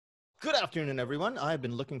Good afternoon, everyone. I've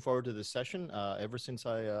been looking forward to this session ever since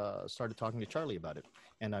I started talking to Charlie about it.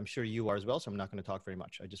 And I'm sure you are as well, so I'm not going to talk very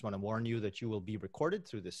much. I just want to warn you that you will be recorded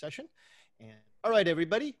through this session. And all right,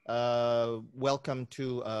 everybody, welcome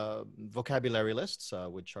to Vocabulary Lists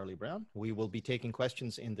with Charlie Brown. We will be taking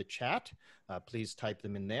questions in the chat. Please type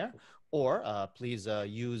them in there, or please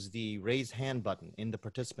use the raise hand button in the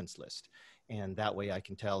participants list. And that way I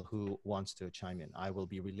can tell who wants to chime in. I will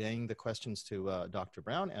be relaying the questions to Dr.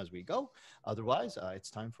 Brown as we go. Otherwise, it's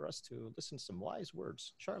time for us to listen to some wise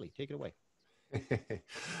words. Charlie, take it away.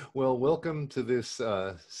 Well, welcome to this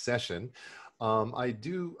session. I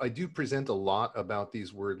do present a lot about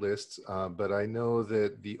these word lists, but I know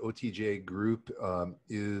that the OTJ group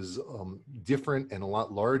is different and a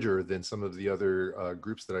lot larger than some of the other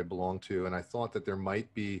groups that I belong to. And I thought that there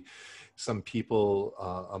might be some people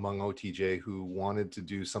among OTJ who wanted to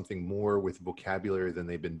do something more with vocabulary than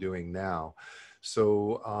they've been doing now.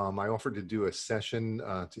 So I offered to do a session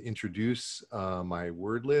to introduce my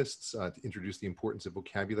word lists, to introduce the importance of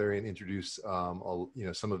vocabulary, and introduce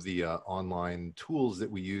some of the online tools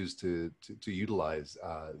that we use to utilize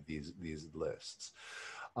these lists.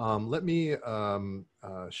 Let me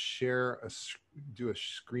do a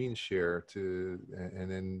screen share and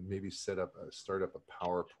then maybe start up a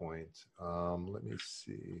PowerPoint. Let me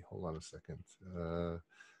see. Hold on a second.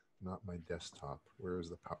 Not my desktop. Where is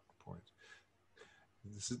the PowerPoint?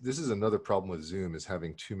 This is another problem with Zoom, is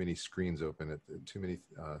having too many screens open, too many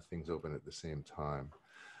things open at the same time.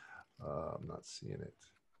 I'm not seeing it.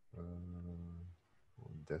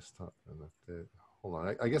 Desktop. Hold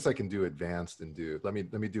on. I guess I can do advanced and do. Let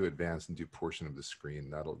me do advanced and do portion of the screen.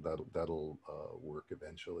 That'll work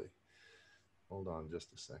eventually. Hold on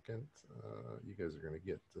just a second. You guys are going to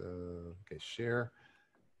get okay. Share.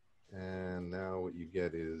 And now what you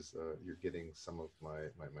get is you're getting some of my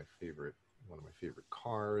favorite. One of my favorite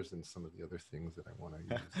cars and some of the other things that I want to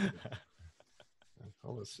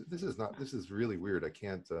use. This is really weird. I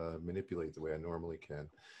can't manipulate the way I normally can.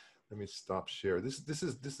 Let me stop share. This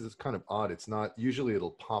is kind of odd. It's not, usually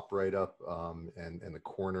it'll pop right up and the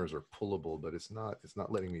corners are pullable, but it's not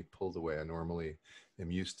letting me pull the way I normally am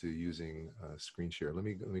used to using screen share. Let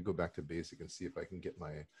me go back to basic and see if I can get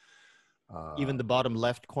my even the bottom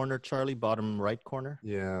left corner, Charlie, bottom right corner.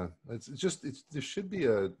 Yeah, there should be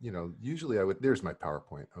usually there's my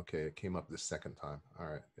PowerPoint. Okay, it came up the second time. All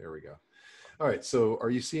right, there we go. All right, so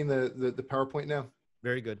are you seeing the PowerPoint now?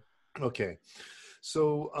 Very good. Okay.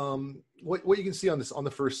 So what you can see on the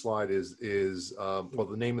first slide is well,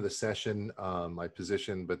 the name of the session, my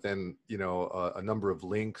position, but then a number of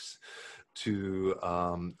links to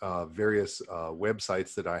various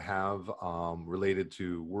websites that I have related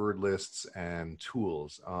to word lists and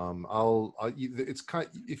tools.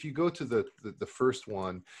 If you go to the first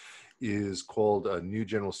one, is called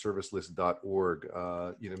newgeneralservicelist.org.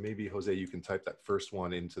 Maybe Jose, you can type that first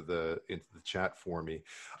one into the chat for me.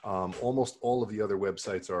 Almost all of the other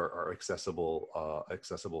websites are accessible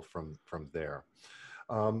from there.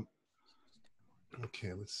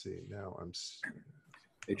 Okay, let's see. Now I'm.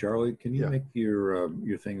 Hey Charlie, can you make your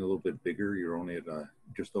thing a little bit bigger? You're only at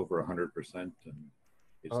just over 100%, and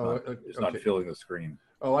it's not filling the screen.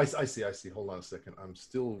 Oh, I see. Hold on a second. I'm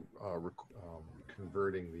still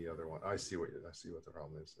converting the other one. I see what the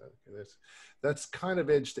problem is. Okay, that's kind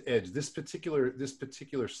of edge to edge. This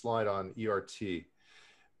particular slide on ERT.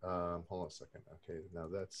 Hold on a second. Okay, now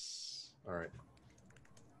that's all right.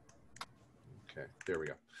 Okay, there we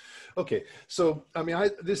go. Okay, so I mean,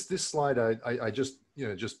 this slide I just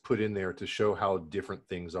put in there to show how different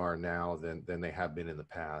things are now than they have been in the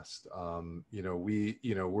past.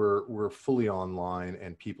 We're fully online,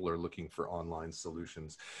 and people are looking for online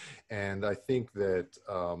solutions, and I think that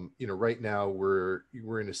right now we're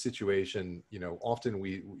in a situation. Often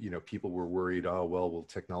people were worried, oh well, will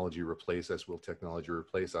technology replace us? Will technology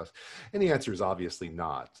replace us? And the answer is obviously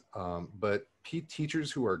not. But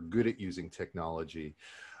teachers who are good at using technology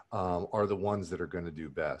are the ones that are going to do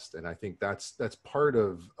best. And I think that's part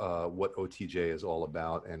of what OTJ is all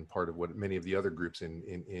about, and part of what many of the other groups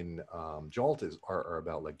in JALT are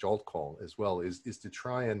about, like JALT Call as well, is to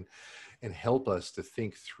try and help us to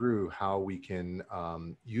think through how we can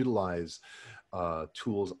utilize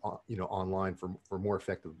tools online for more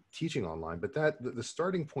effective teaching online. But the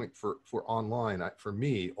starting point for online, for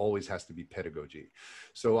me, always has to be pedagogy.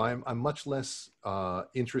 So I'm much less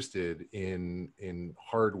interested in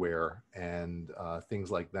hardware and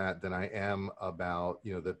things like that than I am about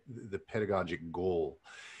the pedagogic goal.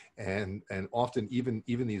 And often even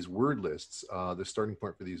these word lists, the starting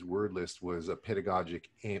point for these word lists was a pedagogic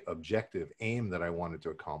objective aim that I wanted to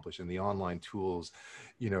accomplish, and the online tools,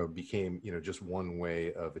 became just one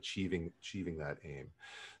way of achieving that aim.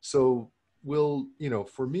 So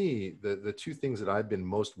for me, the two things that I've been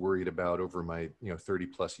most worried about over my 30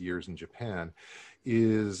 plus years in Japan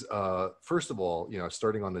is, first of all,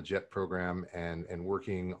 starting on the JET program and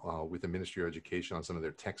working with the Ministry of Education on some of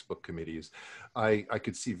their textbook committees, I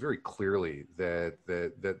could see very clearly that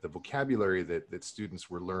the vocabulary that students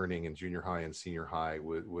were learning in junior high and senior high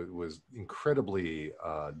was incredibly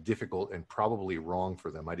difficult and probably wrong for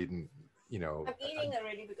them. I didn't, I'm eating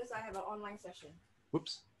already because I have an online session.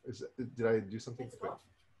 Whoops. Did I do something? Let's go.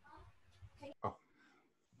 Oh, are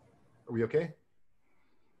we okay?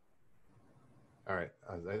 All right.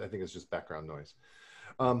 I think it's just background noise.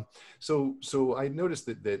 So I noticed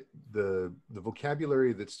that the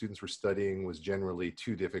vocabulary that students were studying was generally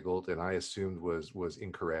too difficult, and I assumed was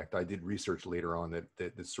incorrect. I did research later on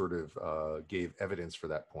that sort of gave evidence for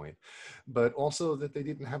that point, but also that they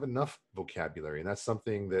didn't have enough vocabulary, and that's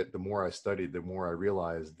something that the more I studied, the more I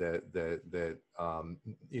realized that the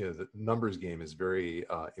numbers game is very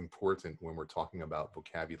important when we're talking about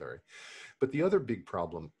vocabulary. But the other big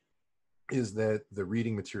problem is that the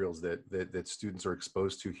reading materials that students are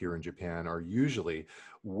exposed to here in Japan are usually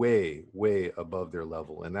way above their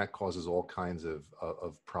level, and that causes all kinds of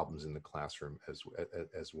problems in the classroom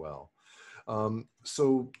as well.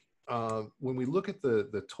 When we look at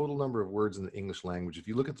the total number of words in the English language, if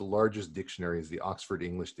you look at the largest dictionaries, the Oxford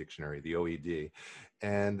English Dictionary, the OED,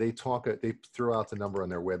 and they throw out the number on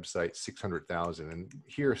their website, 600,000. And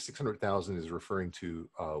here 600,000 is referring to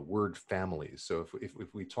word families. So if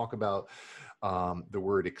we talk about the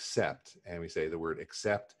word accept, and we say the word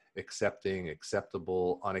accept, accepting,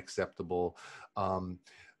 acceptable, unacceptable,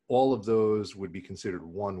 all of those would be considered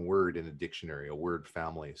one word in a dictionary, a word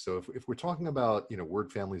family. So if we're talking about,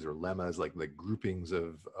 word families or lemmas, like groupings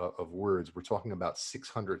of words, we're talking about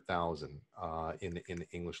 600,000 in the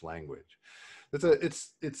English language.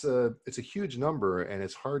 It's a huge number, and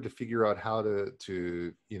it's hard to figure out how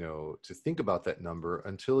to think about that number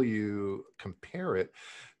until you compare it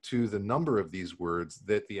to the number of these words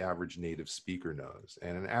that the average native speaker knows.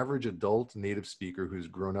 And an average adult native speaker who's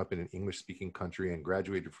grown up in an English-speaking country and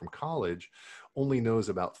graduated from college only knows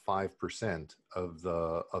about 5% of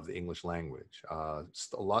the English language.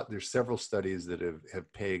 There's several studies that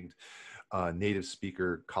have pegged native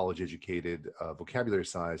speaker, college-educated vocabulary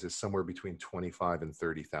size is somewhere between 25 and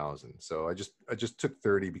 30,000. So I just took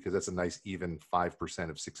 30 because that's a nice even 5%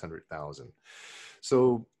 of 600,000.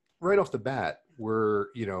 So right off the bat, we're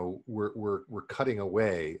cutting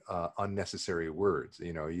away unnecessary words.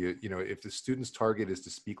 If the student's target is to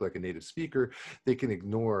speak like a native speaker, they can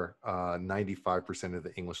ignore 95% of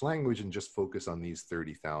the English language and just focus on these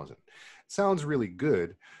 30,000. Sounds really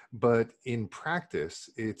good, but in practice,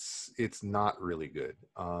 it's not really good.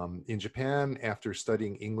 In Japan, after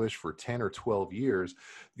studying English for 10 or 12 years,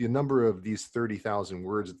 the number of these 30,000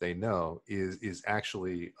 words that they know is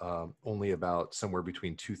actually only about somewhere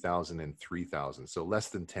between 2,000 and 3,000. So less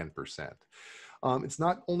than 10%. It's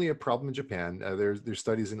not only a problem in Japan. There's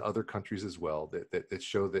studies in other countries as well that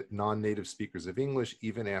show that non-native speakers of English,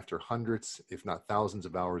 even after hundreds, if not thousands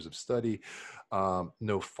of hours of study,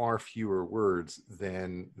 know far fewer words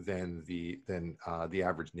than the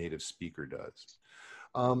average native speaker does.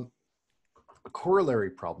 A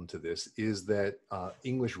corollary problem to this is that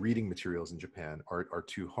English reading materials in Japan are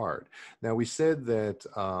too hard. Now, we said that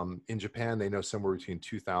in Japan, they know somewhere between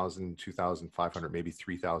 2,000, 2,500, maybe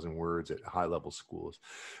 3,000 words at high-level schools.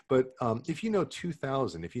 But if you know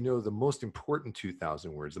 2,000, if you know the most important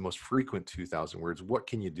 2,000 words, the most frequent 2,000 words, what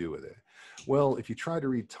can you do with it? Well, if you try to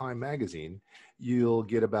read Time magazine, you'll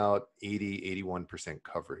get about 80, 81%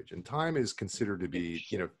 coverage. And Time is considered to be,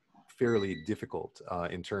 fairly difficult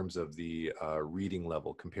in terms of the reading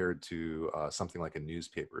level compared to something like a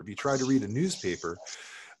newspaper. If you try to read a newspaper,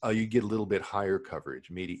 you get a little bit higher coverage,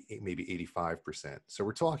 maybe 85%. So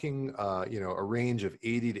we're talking, a range of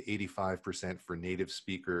 80 to 85% for native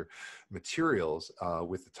speaker materials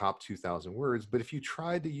with the top 2,000 words. But if you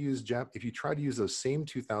try to use those same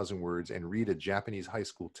 2,000 words and read a Japanese high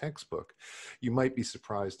school textbook, you might be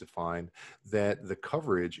surprised to find that the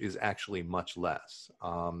coverage is actually much less.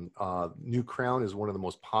 New Crown is one of the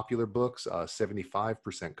most popular books,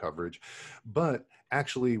 75% coverage, but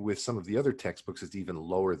actually with some of the other textbooks, it's even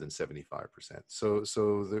lower than 75%. So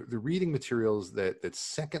the reading materials that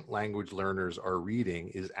second language learners are reading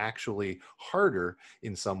is actually harder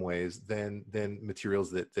in some ways than materials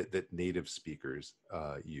that native speakers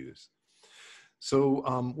use. So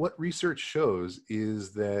what research shows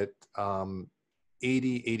is that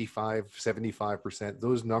 80, 85, 75%,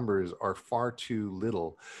 those numbers are far too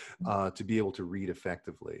little to be able to read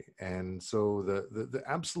effectively. And so the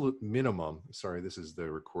absolute minimum, sorry, this is the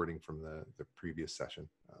recording from the previous session.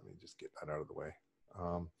 Let me just get that out of the way.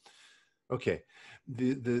 Okay,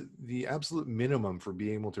 the absolute minimum for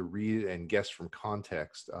being able to read and guess from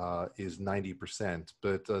context is 90%,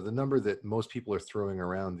 but the number that most people are throwing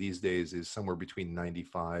around these days is somewhere between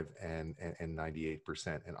 95 and 98%.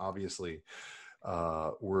 And obviously,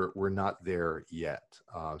 we're not there yet.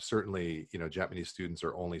 Certainly, you know, Japanese students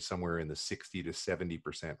are only somewhere in the 60 to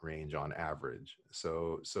 70% range on average.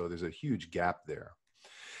 So there's a huge gap there.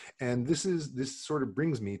 And this sort of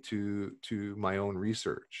brings me to my own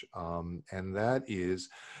research, and that is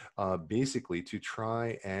basically to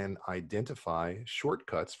try and identify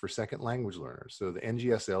shortcuts for second language learners. So the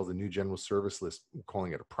NGSL, the New General Service List, I'm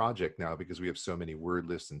calling it a project now because we have so many word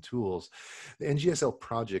lists and tools. The NGSL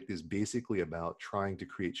project is basically about trying to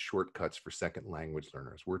create shortcuts for second language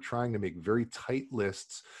learners. We're trying to make very tight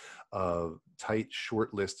lists of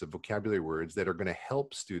short lists of vocabulary words that are going to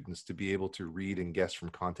help students to be able to read and guess from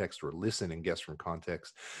context or listen and guess from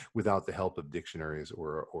context without the help of dictionaries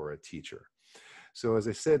or a teacher. So as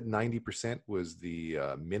I said, 90% was the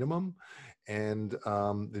minimum, and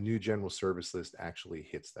the New General Service List actually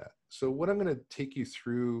hits that. So what I'm going to take you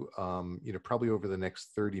through, you know, probably over the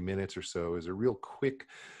next 30 minutes or so is a real quick,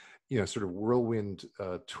 you know, sort of whirlwind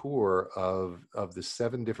tour of the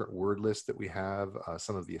 7 different word lists that we have,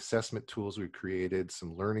 some of the assessment tools we've created,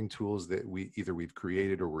 some learning tools that we've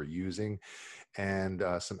created or we're using, and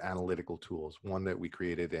some analytical tools, one that we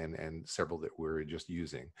created and several that we're just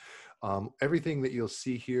using. Everything that you'll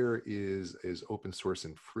see here is open source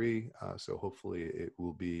and free, so hopefully it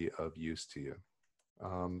will be of use to you.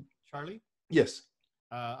 Charlie? Yes.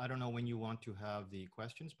 I don't know when you want to have the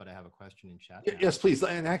questions, but I have a question in chat. Yes, please.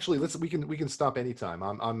 And actually, we can stop anytime.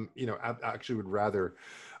 I'm you know, I actually would rather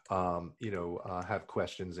you know, have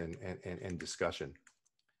questions and discussion.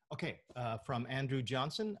 Okay, from Andrew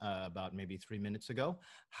Johnson, about maybe 3 minutes ago.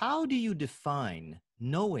 How do you define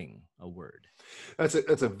knowing a word? That's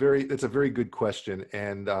a very good question,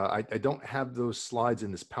 and I don't have those slides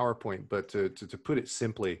in this PowerPoint, but to put it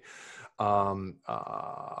simply,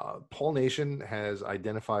 Paul Nation has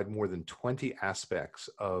identified more than 20 aspects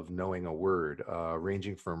of knowing a word,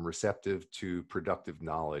 ranging from receptive to productive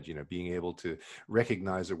knowledge, you know, being able to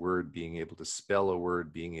recognize a word, being able to spell a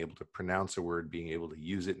word, being able to pronounce a word, being able to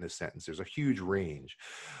use it in a sentence. There's a huge range.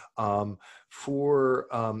 For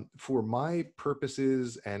my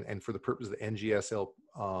purposes and for the purpose of the NGSL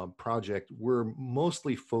project, we're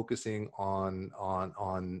mostly focusing on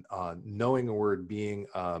knowing a word, being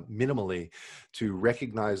minimally to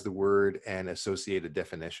recognize the word and associate a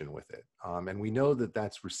definition with it. And we know that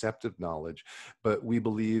that's receptive knowledge, but we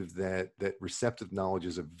believe that receptive knowledge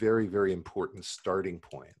is a very, very important starting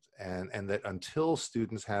point. And that until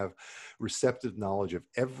students have receptive knowledge of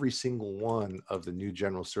every single one of the New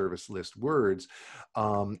General Service List words,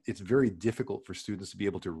 it's very difficult for students to be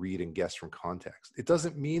able to read and guess from context. It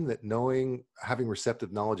doesn't mean that having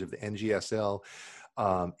receptive knowledge of the NGSL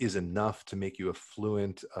is enough to make you a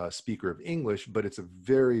fluent speaker of English, but it's a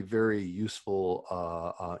very, very useful,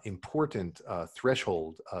 important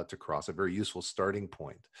threshold to cross, a very useful starting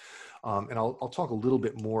point. And I'll talk a little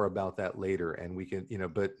bit more about that later, and we can, you know,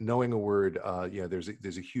 but knowing a word, you know,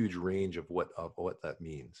 there's a huge range of what that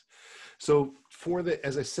means. So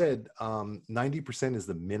as I said, 90% is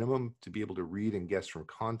the minimum to be able to read and guess from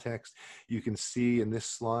context. You can see in this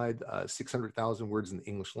slide, 600,000 words in the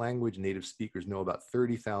English language. Native speakers know about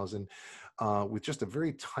 30,000, with just a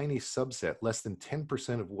very tiny subset, less than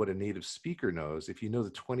 10% of what a native speaker knows. If you know the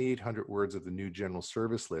 2,800 words of the New General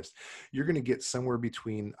Service List, you're going to get somewhere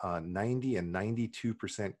between 90 and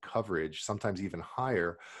 92% coverage, sometimes even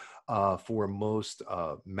higher, for most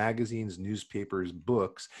magazines, newspapers,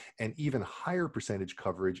 books, and even higher percentage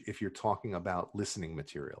coverage if you're talking about listening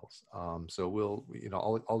materials. So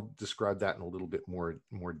I'll describe that in a little bit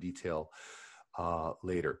more detail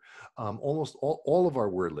later. Almost all of our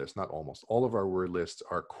word lists, not almost, all of our word lists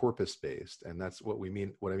are corpus based. And that's what we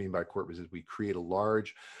mean. What I mean by corpus is we create a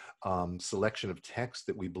large selection of text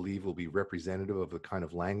that we believe will be representative of the kind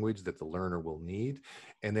of language that the learner will need.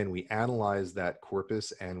 And then we analyze that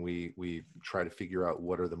corpus and we try to figure out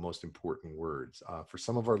what are the most important words. For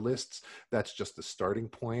some of our lists, that's just the starting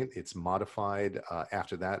point. It's modified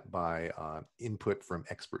after that by input from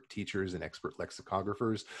expert teachers and expert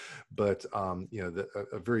lexicographers. But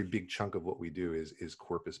a very big chunk of what we do is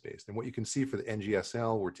corpus based. And what you can see for the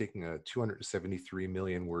NGSL, we're taking a 273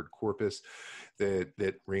 million word corpus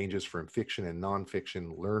that ranges from fiction and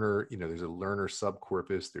nonfiction. Learner, there's a learner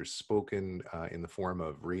subcorpus. There's spoken in the form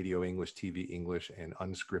of radio English, TV English, and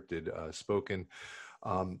unscripted spoken.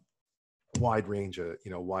 Wide range of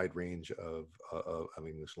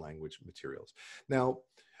English language materials. Now,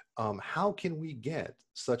 how can we get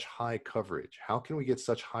such high coverage? How can we get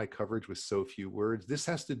such high coverage with so few words? This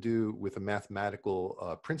has to do with a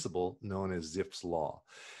mathematical principle known as Zipf's law.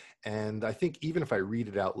 And I think even if I read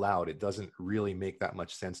it out loud, it doesn't really make that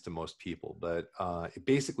much sense to most people. But it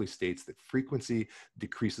basically states that frequency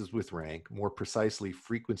decreases with rank. More precisely,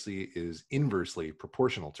 frequency is inversely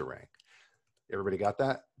proportional to rank. Everybody got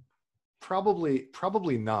that?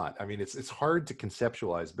 Probably not. I mean, it's hard to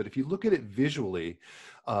conceptualize, but if you look at it visually,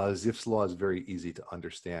 Zipf's law is very easy to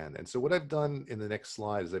understand. And so what I've done in the next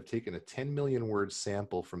slide is I've taken a 10 million word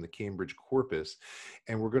sample from the Cambridge corpus,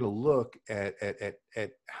 and we're going to look at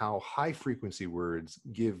how high frequency words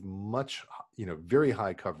give very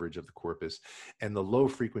high coverage of the corpus, and the low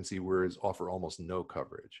frequency words offer almost no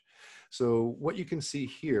coverage. So what you can see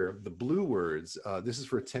here, the blue words, this is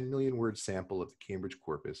for a 10 million word sample of the Cambridge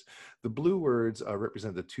corpus. The blue words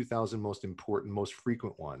represent the 2,000 most important, most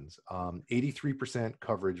frequent ones. 83%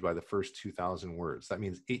 coverage by the first 2,000 words. That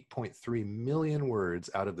means 8.3 million words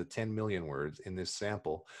out of the 10 million words in this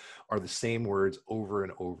sample are the same words over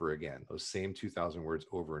and over again, those same 2,000 words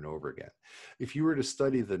over and over again. If you were to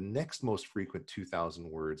study the next most frequent 2,000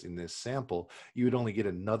 words in this sample, you would only get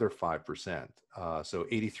another 5%. So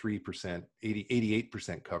 83%,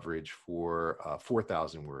 88% coverage for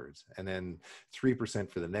 4,000 words, and then 3%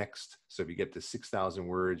 for the next. So if you get to 6,000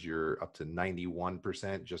 words, you're up to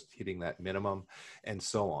 91%, just hitting that minimum, and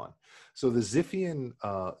so on. So the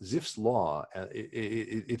Zipf's law,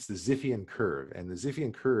 it's the Zipfian curve. And the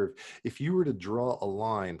Zipfian curve, if you were to draw a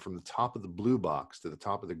line from the top of the blue box to the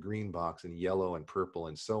top of the green box and yellow and purple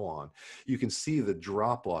and so on, you can see the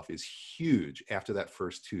drop off is huge after that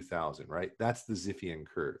first 2,000, right? That's the Zipfian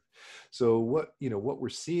curve. So what we're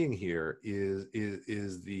seeing here is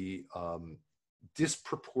the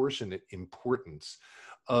disproportionate importance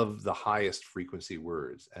of the highest frequency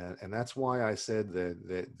words. And that's why I said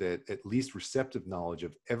that at least receptive knowledge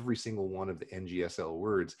of every single one of the NGSL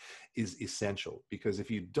words is essential, because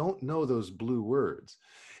if you don't know those blue words,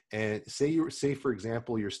 and say for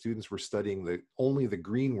example, your students were studying only the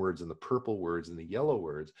green words and the purple words and the yellow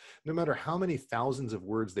words, no matter how many thousands of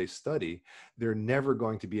words they study, they're never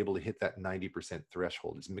going to be able to hit that 90%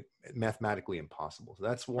 threshold. It's mathematically impossible. So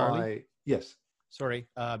that's why, Charlie? Yes. Sorry,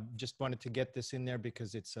 just wanted to get this in there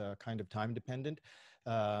because it's kind of time dependent.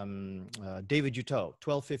 David Uto,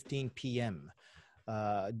 12:15 p.m.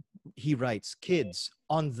 He writes, kids,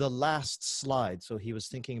 on the last slide. So he was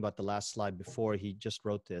thinking about the last slide before he just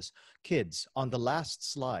wrote this. Kids, on the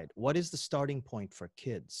last slide, what is the starting point for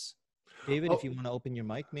kids? David, if you want to open your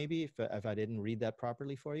mic, maybe, if I didn't read that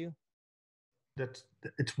properly for you.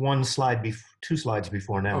 It's one slide, two slides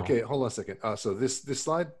before now. Okay, hold on a second. So this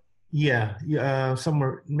slide? Yeah,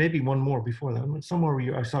 somewhere, maybe one more before that. Somewhere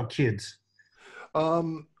where I saw kids.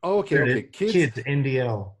 Okay. Kids,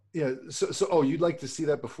 NDL. Yeah. So you'd like to see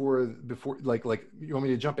that before like you want me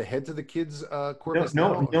to jump ahead to the kids corpus?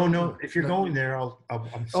 No. If you're going there, I'm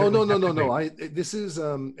no. This is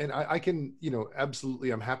and I can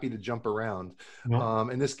absolutely, I'm happy to jump around. No.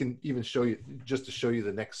 And this can even show you, just to show you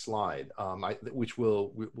the next slide, which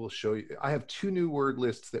will show you. I have 2 new word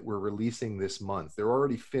lists that we're releasing this month. They're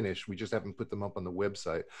already finished. We just haven't put them up on the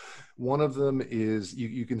website. One of them is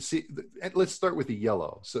you can see. Let's start with the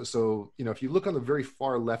yellow. So if you look on the very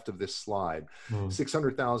far left of this slide,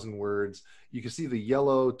 600,000 words, you can see the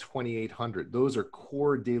yellow 2,800. Those are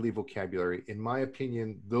core daily vocabulary. In my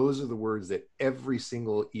opinion, those are the words that every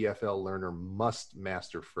single EFL learner must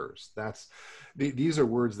master first. These are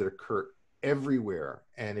words that occur everywhere,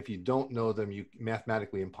 and if you don't know them, you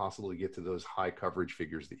mathematically impossible to get to those high coverage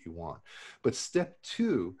figures that you want. But step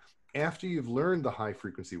 2, after you've learned the high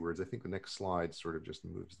frequency words, I think the next slide sort of just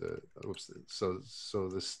moves so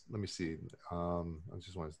this, let me see. I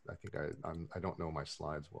don't know my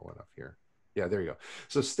slides well enough here. Yeah, there you go.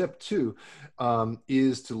 So step 2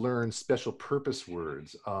 is to learn special purpose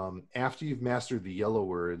words. After you've mastered the yellow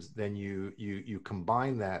words, then you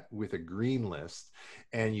combine that with a green list,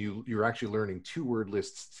 and you're actually learning 2 word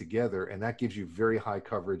lists together, and that gives you very high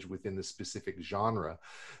coverage within the specific genre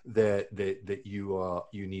that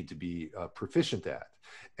you need to be proficient at.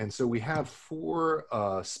 And so we have four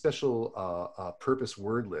special purpose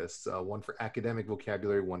word lists, one for academic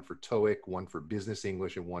vocabulary, one for TOEIC, one for business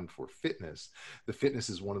English, and one for fitness. The fitness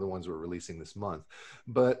is one of the ones we're releasing this month.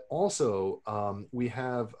 But also we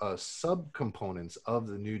have subcomponents of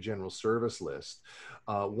the new general service list.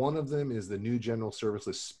 One of them is the new general service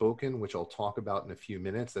list spoken, which I'll talk about in a few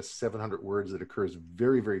minutes. That's 700 words that occurs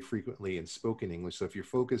very, very frequently in spoken English. So if your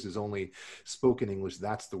focus is only spoken English,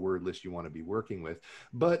 that's the word list you want to be working with.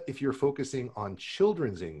 But if you're focusing on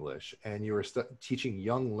children's English and you're teaching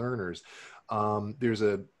young learners, there's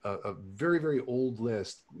a very, very old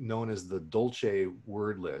list known as the Dolce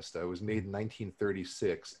word list. It was made in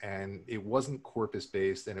 1936, and it wasn't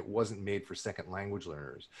corpus-based, and it wasn't made for second language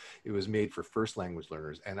learners. It was made for first language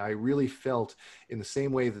learners. And I really felt, in the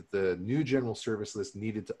same way that the new general service list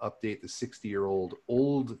needed to update the 60-year-old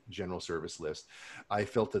old general service list, I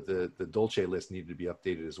felt that the Dolce list needed to be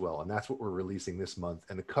updated as well. And that's what we're releasing this month.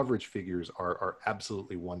 And the coverage figures are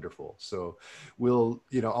absolutely wonderful. So we'll,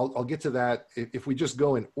 I'll get to that. If we just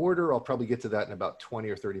go in order, I'll probably get to that in about 20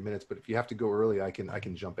 or 30 minutes. But if you have to go early, I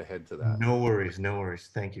can jump ahead to that. No worries, no worries.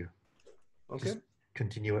 Thank you. Okay. Just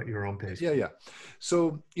continue at your own pace. Yeah.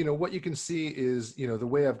 So, what you can see is, the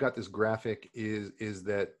way I've got this graphic is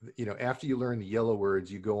that, after you learn the yellow words,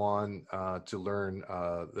 you go on to learn,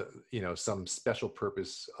 some special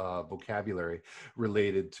purpose vocabulary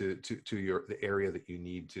related to the area that you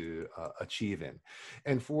need to achieve in.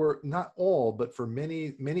 And for not all, but for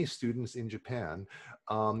many students in Japan,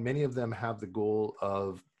 many of them have the goal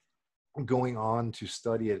of going on to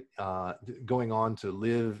study it, going on to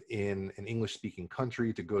live in an English-speaking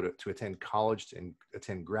country, to go to attend college, and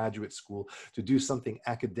attend graduate school, to do something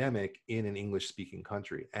academic in an English-speaking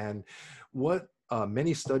country. And what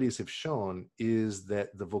many studies have shown is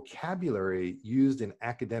that the vocabulary used in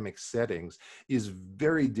academic settings is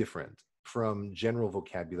very different from general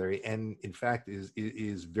vocabulary, and in fact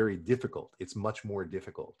is very difficult. It's much more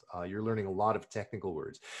difficult. You're learning a lot of technical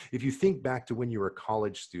words. If you think back to when you were a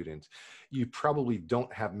college student, you probably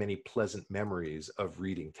don't have many pleasant memories of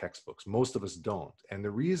reading textbooks. Most of us don't. And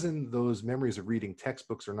the reason those memories of reading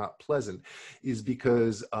textbooks are not pleasant is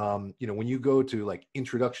because, when you go to like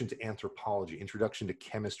Introduction to Anthropology, Introduction to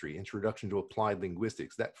Chemistry, Introduction to Applied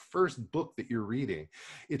Linguistics, that first book that you're reading,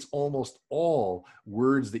 it's almost all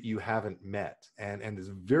words that you haven't met. And it's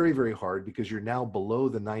very, very hard because you're now below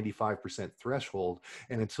the 95% threshold.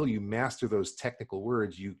 And until you master those technical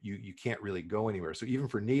words, you can't really go anywhere. So even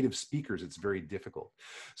for native speakers, it's very difficult.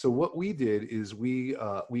 So what we did is we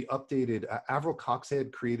updated, Avril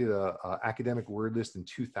Coxhead created a academic word list in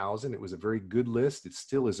 2000. It was a very good list. It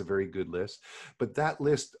still is a very good list. But that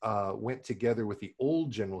list went together with the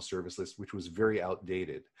old general service list, which was very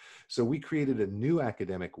outdated. So we created a new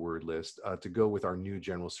academic word list to go with our new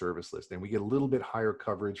general service list. And we get a little bit higher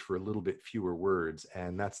coverage for a little bit fewer words.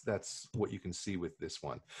 And that's what you can see with this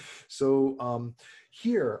one. So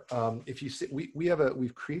here, if you see,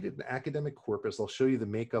 we've created an academic corpus. I'll show you the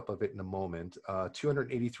makeup of it in a moment.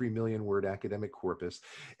 283 million word academic corpus.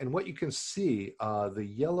 And what you can see, the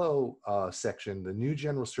yellow section, the new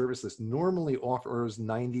general service list, normally offers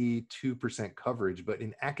 92% coverage, but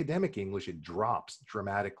in academic English, it drops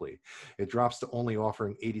dramatically. It drops to only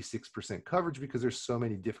offering 86% coverage because there's so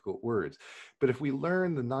many difficult words. But if we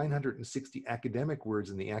learn the 960 academic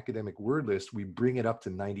words in the academic word list, we bring it up to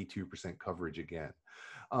 92% coverage again.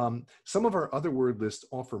 Some of our other word lists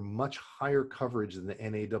offer much higher coverage than the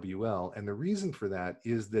NAWL, and the reason for that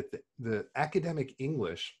is that the academic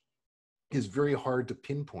English is very hard to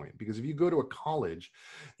pinpoint, because if you go to a college,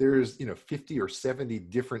 there's 50 or 70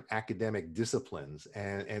 different academic disciplines,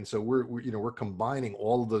 and so we're combining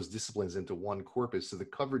all of those disciplines into one corpus, so the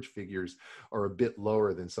coverage figures are a bit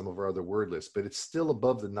lower than some of our other word lists, but it's still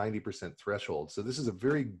above the 90% threshold. So this is a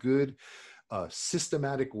very good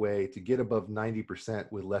systematic way to get above 90%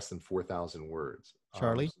 with less than 4,000 words.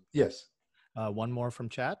 Charlie? Yes. One more from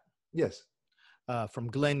chat. Yes. From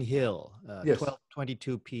Glen Hill, yes.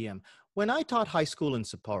 12:22 p.m. When I taught high school in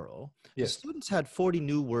Sapporo, yes. the students had 40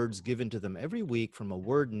 new words given to them every week from a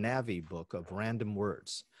word Navi book of random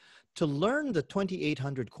words. To learn the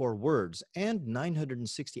 2,800 core words and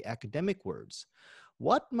 960 academic words,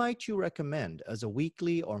 what might you recommend as a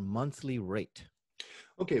weekly or monthly rate?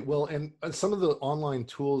 Okay, well, and some of the online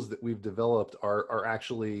tools that we've developed are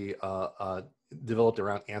actually developed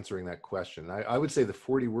around answering that question. I would say the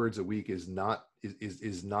 40 words a week is not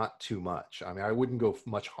too much. I mean, I wouldn't go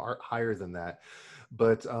much higher than that.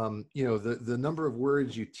 But the number of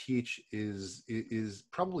words you teach is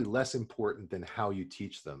probably less important than how you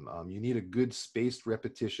teach them. You need a good spaced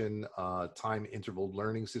repetition, time interval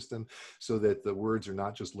learning system, so that the words are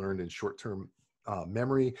not just learned in short-term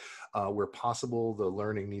memory. Where possible, the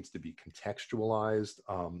learning needs to be contextualized.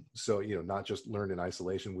 So, not just learn in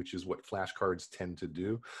isolation, which is what flashcards tend to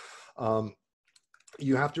do.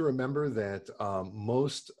 You have to remember that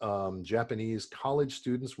most Japanese college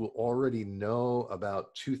students will already know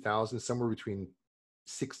about 2,000, somewhere between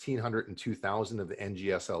 1,600 and 2,000 of the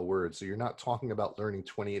NGSL words. So you're not talking about learning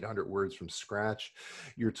 2,800 words from scratch.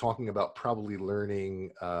 You're talking about probably learning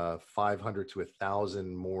 500 to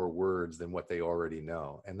 1,000 more words than what they already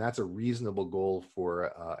know. And that's a reasonable goal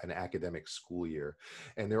for an academic school year.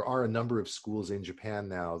 And there are a number of schools in Japan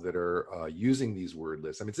now that are using these word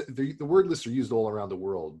lists. I mean, the word lists are used all around the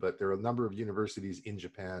world, but there are a number of universities in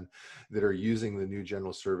Japan that are using the new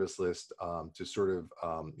general service list to sort of,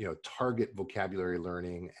 target vocabulary learning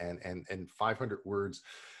and 500 words,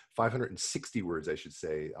 560 words, I should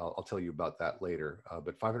say. I'll tell you about that later.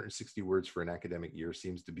 But 560 words for an academic year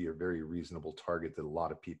seems to be a very reasonable target that a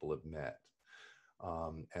lot of people have met.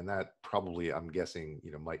 And that probably, I'm guessing,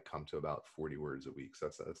 might come to about 40 words a week. So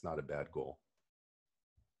that's not a bad goal.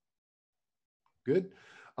 Good.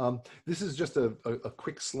 This is just a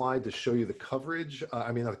quick slide to show you the coverage.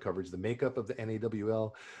 Not the coverage, the makeup of the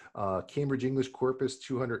NAWL. Cambridge English Corpus,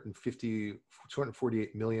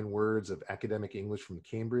 248 million words of academic English from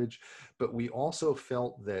Cambridge. But we also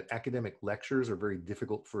felt that academic lectures are very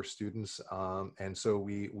difficult for students. And so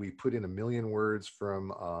we put in 1 million words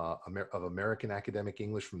from of American academic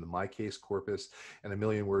English from the MyCase corpus, and 1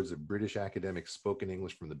 million words of British academic spoken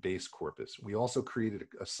English from the base corpus. We also created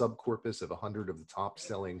a sub-corpus of 100 of the top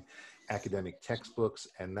selling academic textbooks,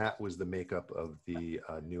 and that was the makeup of the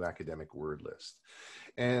new academic word list.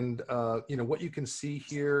 And what you can see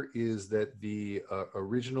here is that the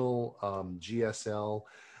original GSL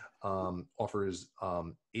offers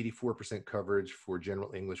 84% coverage for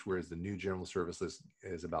general English, whereas the new general service list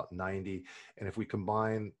is about 90. And if we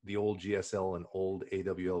combine the old GSL and old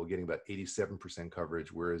AWL, we're getting about 87%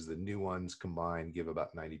 coverage, whereas the new ones combined give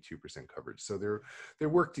about 92% coverage. So they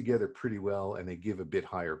work together pretty well, and they give a bit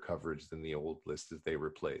higher coverage than the old list that they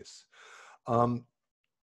replace.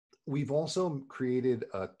 We've also created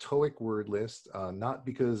a TOEIC word list, not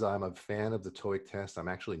because I'm a fan of the TOEIC test. I'm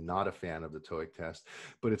actually not a fan of the TOEIC test,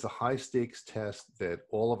 but it's a high stakes test that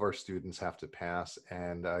all of our students have to pass.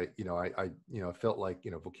 And I felt like,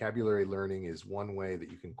 vocabulary learning is one way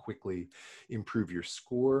that you can quickly improve your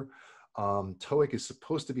score. TOEIC is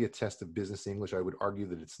supposed to be a test of business English. I would argue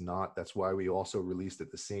that it's not. That's why we also released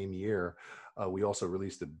it the same year. We also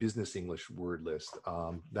released a business English word list,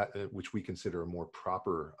 which we consider a more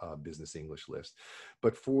proper business English list.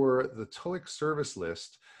 But for the TOEIC service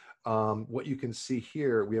list, what you can see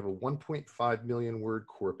here, we have a 1.5 million word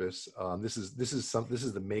corpus. This is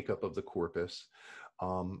the makeup of the corpus.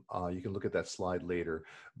 You can look at that slide later.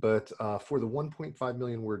 But for the 1.5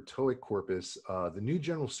 million word TOEIC corpus, the new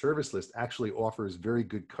general service list actually offers very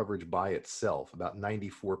good coverage by itself, about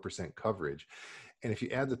 94% coverage. And if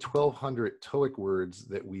you add the 1,200 TOEIC words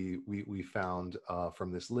that we found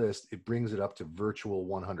from this list, it brings it up to virtual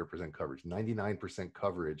 100% coverage, 99%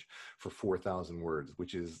 coverage for 4,000 words,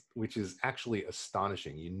 which is actually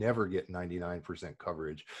astonishing. You never get 99%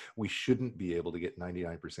 coverage. We shouldn't be able to get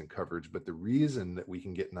 99% coverage, but the reason that we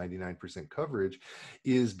can get 99% coverage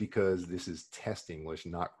is because this is test English,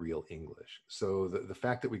 not real English. So the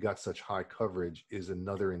fact that we got such high coverage is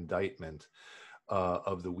another indictment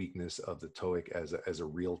of the weakness of the TOEIC as a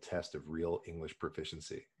real test of real English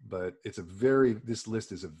proficiency. But this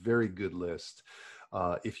list is a very good list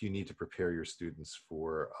if you need to prepare your students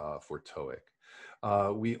for TOEIC.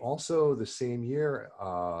 We also, the same year,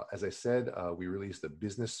 as I said, we released a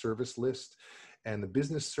business service list, and the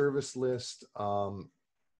business service list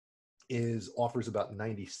offers about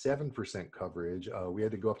 97% coverage. We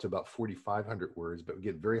had to go up to about 4,500 words, but we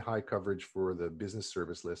get very high coverage for the business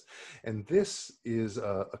service list. And this is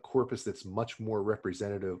a corpus that's much more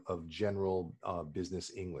representative of general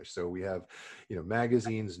business English. So we have,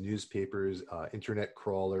 magazines, newspapers, internet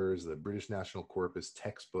crawlers, the British National Corpus,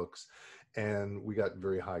 textbooks, and we got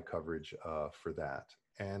very high coverage for that.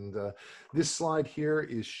 And this slide here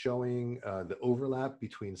is showing the overlap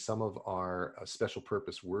between some of our special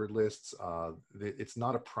purpose word lists. It's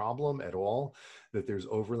not a problem at all that there's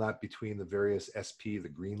overlap between the various SP,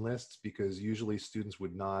 the green lists, because usually students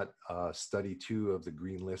would not study 2 of the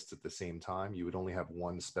green lists at the same time. You would only have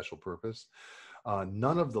one special purpose.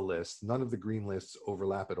 None of the green lists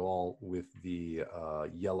overlap at all with the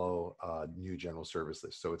yellow new general service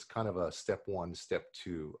list. So it's kind of a step 1, step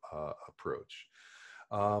 2 approach.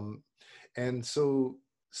 And so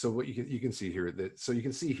what you can see here,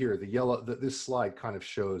 the yellow, this slide kind of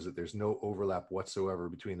shows that there's no overlap whatsoever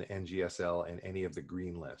between the NGSL and any of the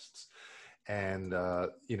green lists. And,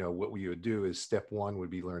 you know, what we would do is step one would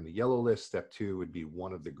be learn the yellow list. Step two would be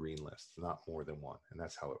one of the green lists, not more than one. And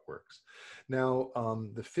that's how it works. Now,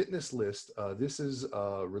 the fitness list, this is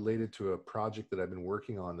related to a project that I've been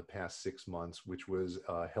working on the past 6 months, which was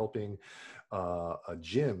helping a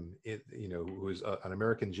gym, you know, who was an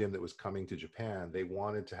American gym that was coming to Japan. They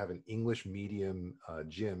wanted to have an English medium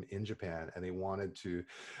gym in Japan, and they wanted to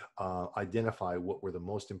identify what were the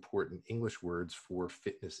most important English words for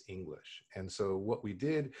fitness English. And so what we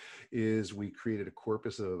did is we created a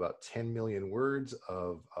corpus of about 10 million words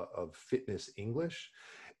of fitness English.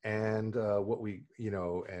 And what we, you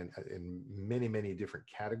know, and in many different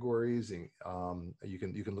categories, and you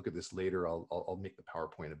can look at this later. I'll make the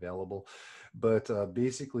PowerPoint available, but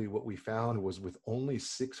basically what we found was with only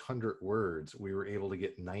 600 words, we were able to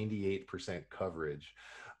get 98% coverage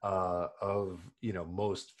of, you know,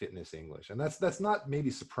 most fitness English. And that's not maybe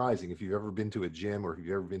surprising. If you've ever been to a gym or if you've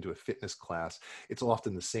ever been to a fitness class, it's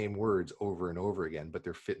often the same words over and over again, but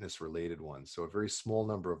they're fitness related ones. So a very small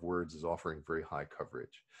number of words is offering very high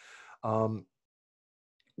coverage.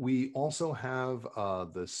 We also have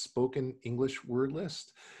the spoken English word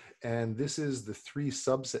list. And this is the three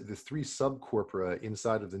subcorpora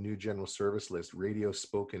inside of the new general service list: radio,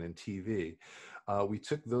 spoken, and TV. We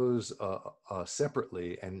took those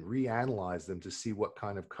separately and reanalyzed them to see what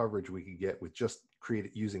kind of coverage we could get with just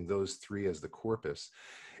using those three as the corpus.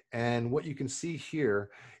 And what you can see here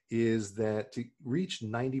is that to reach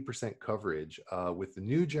 90% coverage with the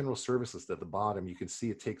new general service list at the bottom, you can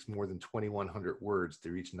see it takes more than 2,100 words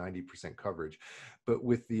to reach 90% coverage. But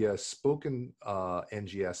with the spoken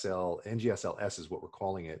NGSLS is what we're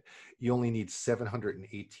calling it, you only need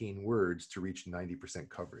 718 words to reach 90%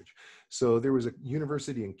 coverage. So there was a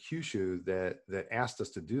university in Kyushu that asked us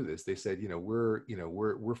to do this. They said,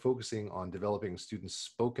 we're focusing on developing students'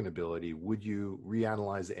 spoken ability. Would you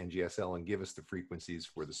reanalyze the NGSL and give us the frequencies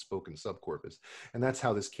for the spoken subcorpus? And that's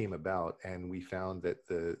how this came about. And we found that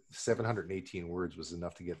the 718 words was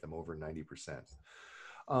enough to get them over 90%.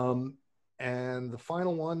 And the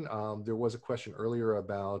final one, there was a question earlier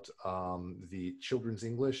about the children's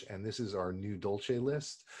English, and this is our new Dolce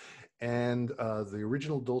list. And the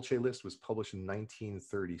original Dolce list was published in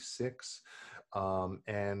 1936. What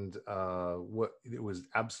it was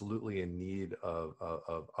absolutely in need of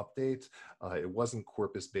update. It wasn't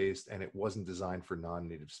corpus based, and it wasn't designed for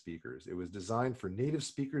non-native speakers. It was designed for native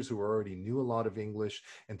speakers who already knew a lot of English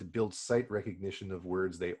and to build sight recognition of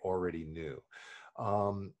words they already knew.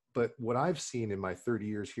 But what I've seen in my 30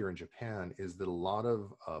 years here in Japan is that a lot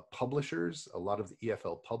of publishers, a lot of the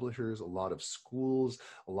EFL publishers, a lot of schools,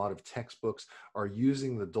 a lot of textbooks are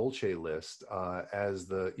using the Dolce list as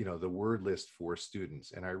the word list for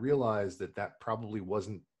students. And I realized that probably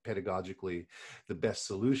wasn't pedagogically the best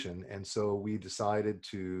solution. And so we decided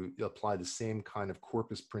to apply the same kind of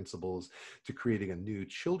corpus principles to creating a new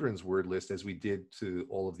children's word list as we did to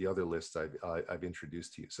all of the other lists I've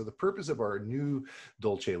introduced to you. So the purpose of our new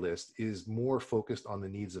Dolce list is more focused on the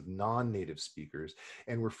needs of non-native speakers.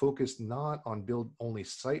 And we're focused not on build only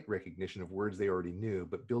sight recognition of words they already knew,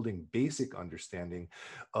 but building basic understanding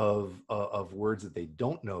of words that they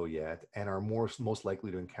don't know yet and are most likely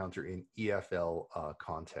to encounter in EFL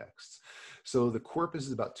contexts. So the corpus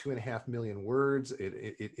is about 2.5 million words.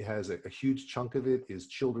 It has a huge chunk of it is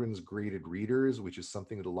children's graded readers, which is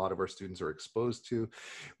something that a lot of our students are exposed to.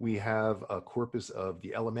 We have a corpus of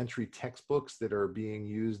the elementary textbooks that are being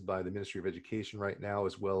used by the Ministry of Education right now,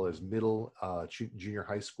 as well as middle, junior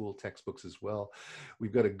high school textbooks as well.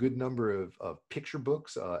 We've got a good number of picture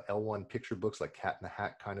books, L1 picture books like Cat in the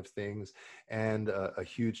Hat kind of things, and a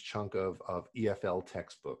huge chunk of EFL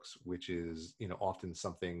textbooks, which is often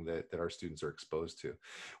something that our students are exposed to.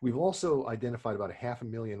 We've also identified about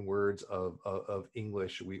 500,000 words of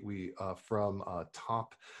English from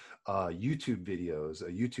top YouTube videos,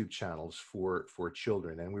 YouTube channels for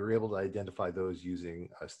children, and we were able to identify those using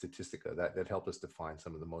Statistica. That helped us define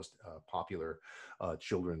some of the most popular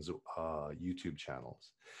children's YouTube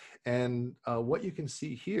channels. And what you can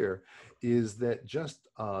see here is that just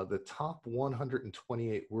the top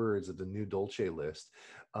 128 words of the new Dolce list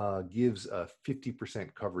gives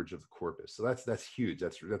 50% coverage of the corpus. So that's huge.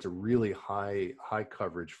 That's a really high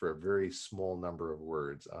coverage for a very small number of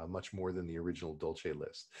words, much more than the original Dolce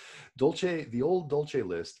list. The old Dolce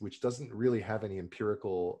list, which doesn't really have any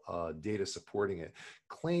empirical data supporting it,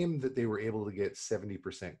 claimed that they were able to get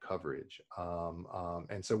 70% coverage.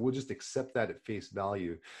 And so we'll just accept that at face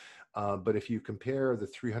value. But if you compare the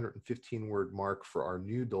 315 word mark for our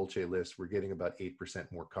new Dolce list, we're getting about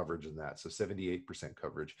 8% more coverage than that. So 78%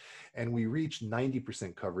 coverage. And we reach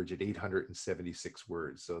 90% coverage at 876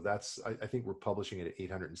 words. So that's, I think we're publishing it at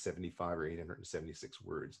 875 or 876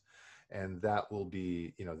 words. And that will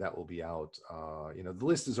be, that will be out. The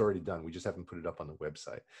list is already done. We just haven't put it up on the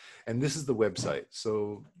website. And this is the website.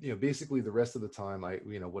 So, basically the rest of the time,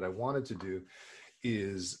 what I wanted to do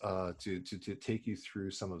is to take you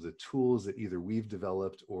through some of the tools that either we've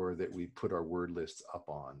developed or that we put our word lists up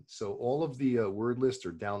on. So all of the word lists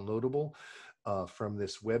are downloadable from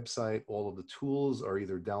this website. All of the tools are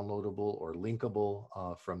either downloadable or linkable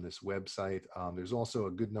from this website. There's also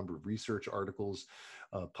a good number of research articles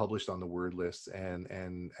published on the word lists,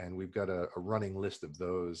 and we've got a running list of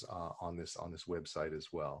those on this website as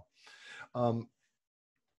well.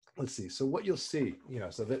 Let's see. So what you'll see,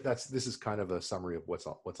 so this is kind of a summary of what's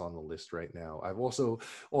on the list right now. I've also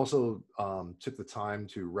took the time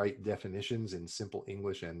to write definitions in simple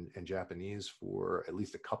English and Japanese for at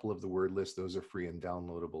least a couple of the word lists. Those are free and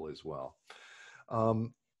downloadable as well.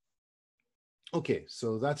 Okay,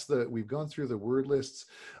 so we've gone through the word lists.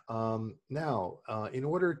 Now, in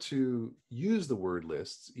order to use the word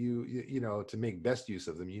lists, to make best use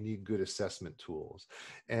of them, you need good assessment tools.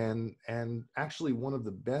 And actually, one of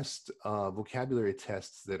the best vocabulary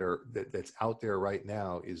tests that's out there right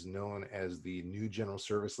now is known as the new general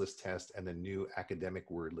service list test and the new academic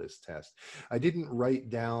word list test. I didn't write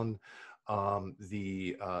down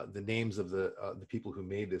the names of the people who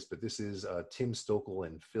made this, but this is Tim Stokel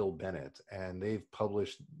and Phil Bennett, and they've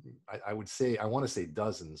published, I want to say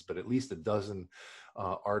dozens, but at least a dozen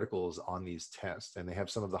articles on these tests, and they have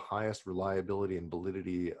some of the highest reliability and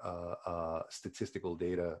validity statistical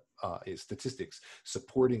data, statistics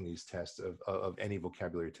supporting these tests of any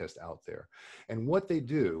vocabulary test out there. And what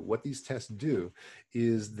these tests do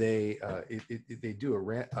is they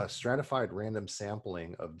do a stratified random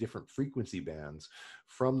sampling of different frequency bands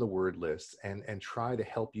from the word lists and try to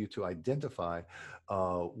help you to identify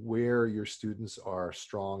where your students are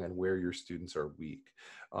strong and where your students are weak.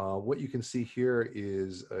 What you can see here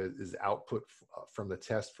is output from the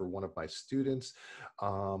test for one of my students.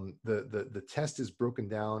 The test is broken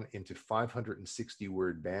down into 560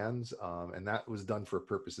 word bands, and that was done for a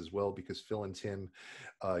purpose as well, because Phil and Tim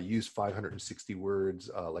use 560 words,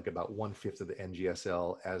 like about 1/5 of the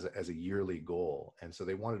NGSL as a yearly goal. And so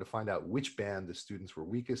they wanted to find out which band the students were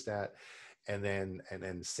weakest at, and then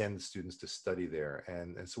send students to study there.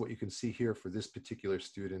 And so what you can see here for this particular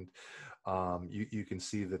student, you can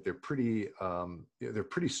see that they're pretty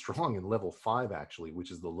strong in level 5, actually, which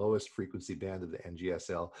is the lowest frequency band of the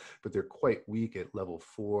NGSL, but they're quite weak at level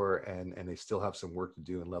 4, and they still have some work to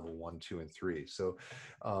do in level 1, 2, and 3. So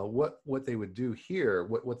what they would do here,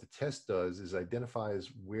 what the test does is identifies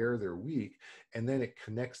where they're weak, and then it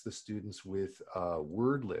connects the students with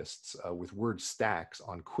word lists, with word stacks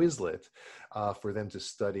on Quizlet, for them to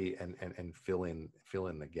study and fill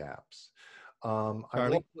in the gaps.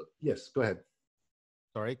 Charlie? Yes, go ahead.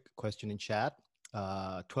 Sorry, question in chat.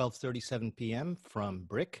 12:37 p.m. from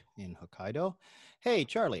Brick in Hokkaido. Hey,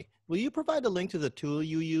 Charlie, will you provide a link to the tool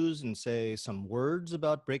you use and say some words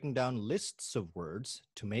about breaking down lists of words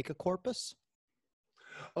to make a corpus?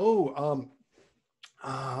 Oh,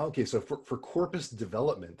 okay. So for corpus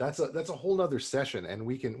development, that's a whole nother session, and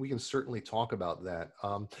we can certainly talk about that.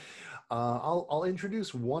 I'll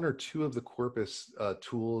introduce one or two of the corpus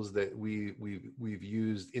tools that we've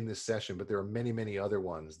used in this session, but there are many other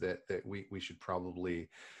ones that we should probably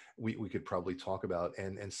we could probably talk about,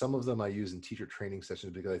 and some of them I use in teacher training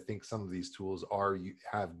sessions because I think some of these tools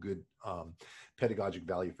have good pedagogic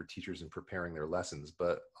value for teachers in preparing their lessons.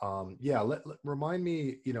 But yeah, remind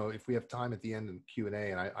me, if we have time at the end in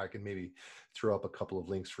Q&A, and I can maybe throw up a couple of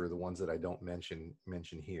links for the ones that I don't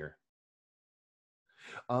mention here.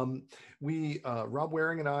 Rob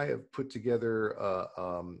Waring and I have put together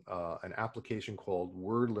an application called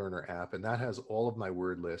Word Learner app, and that has all of my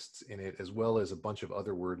word lists in it, as well as a bunch of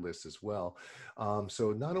other word lists as well.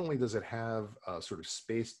 So not only does it have sort of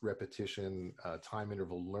spaced repetition, time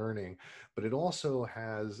interval learning, but it also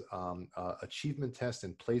has achievement tests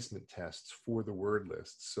and placement tests for the word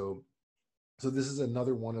lists. So this is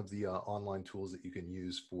another one of the online tools that you can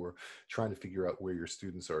use for trying to figure out where your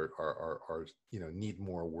students are need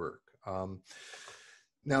more work.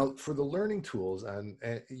 Now for the learning tools, and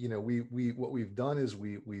what we've done is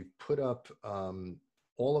we've put up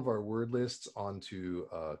all of our word lists onto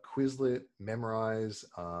Quizlet, Memrise.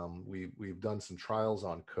 We've done some trials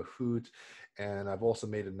on Kahoot, and I've also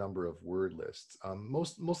made a number of word lists.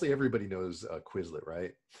 Mostly everybody knows Quizlet,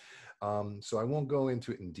 right? So I won't go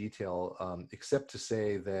into it in detail, except to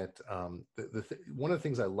say that one of the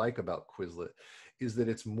things I like about Quizlet is that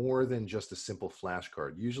it's more than just a simple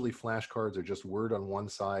flashcard. Usually flashcards are just word on one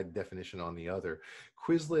side, definition on the other.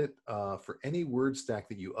 Quizlet, for any word stack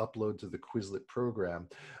that you upload to the Quizlet program,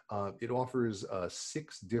 it offers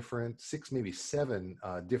six, maybe seven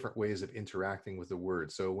different ways of interacting with the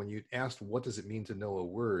word. So when you asked, what does it mean to know a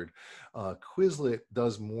word? Quizlet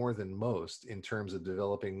does more than most in terms of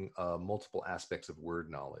developing multiple aspects of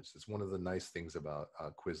word knowledge. It's one of the nice things about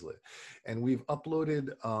Quizlet. And we've uploaded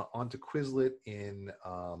onto Quizlet in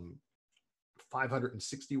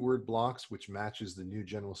 560 word blocks, which matches the new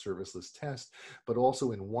general service list test, but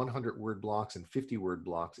also in 100 word blocks and 50 word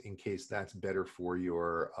blocks in case that's better for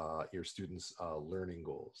your students' learning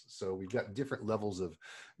goals. So we've got different levels of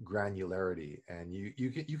granularity, and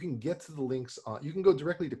you can get to the links. You can go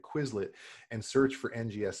directly to Quizlet and search for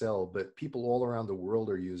NGSL, but people all around the world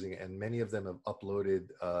are using it, and many of them have uploaded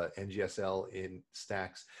NGSL in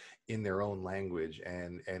stacks in their own language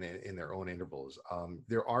and in their own intervals.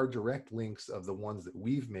 There are direct links of the ones that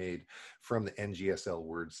we've made from the NGSL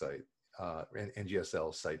word site,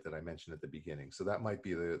 NGSL site that I mentioned at the beginning. So that might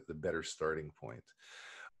be the better starting point.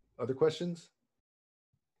 Other questions?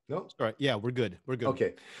 No? Sorry. Yeah, we're good. We're good.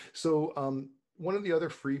 Okay. So one of the other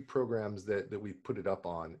free programs that we put it up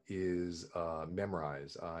on is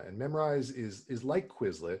Memrise. And Memrise is like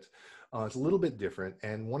Quizlet. It's a little bit different.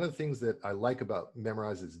 And one of the things that I like about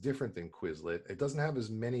Memrise is different than Quizlet. It doesn't have as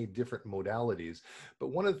many different modalities, but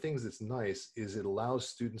one of the things that's nice is it allows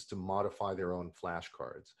students to modify their own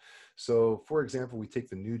flashcards. So for example, we take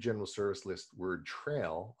the new general service list word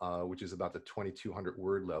trail, which is about the 2,200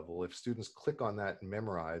 word level. If students click on that and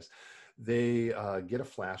Memrise, they get a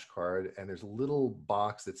flashcard, and there's a little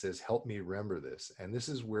box that says, help me remember this. And this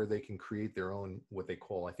is where they can create their own, what they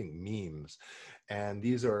call, I think, memes. And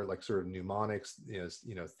these are like sort of mnemonics,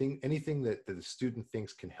 anything that the student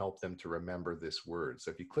thinks can help them to remember this word.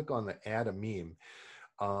 So if you click on the add a meme,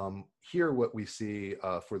 here what we see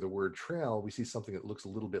for the word trail, we see something that looks a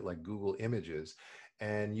little bit like Google Images.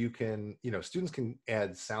 And you can, students can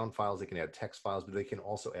add sound files, they can add text files, but they can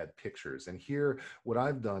also add pictures. And here, what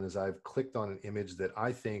I've done is I've clicked on an image that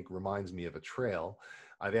I think reminds me of a trail.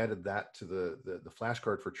 I've added that to the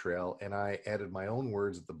flashcard for trail, and I added my own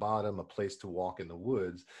words at the bottom, a place to walk in the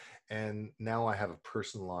woods. And now I have a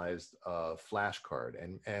personalized flashcard.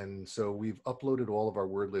 And so we've uploaded all of our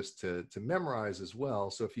word lists to Memrise as well.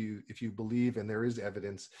 So if you believe, and there is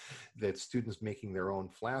evidence that students making their own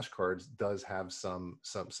flashcards does have some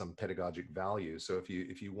pedagogic value. So if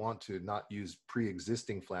you want to not use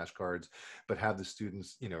pre-existing flashcards, but have the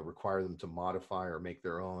students, require them to modify or make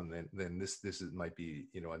their own, then this might be,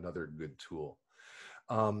 another good tool.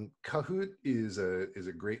 Kahoot is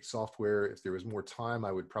a great software. If there was more time,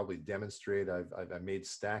 I would probably demonstrate. I've made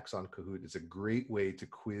stacks on Kahoot. It's a great way to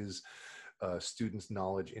quiz students'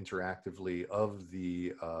 knowledge interactively of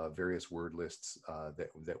the various word lists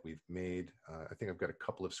that we've made. I think I've got a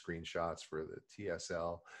couple of screenshots for the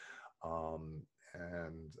TSL.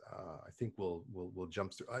 And I think we'll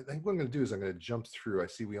jump through. I think what I'm going to do is I'm going to jump through. I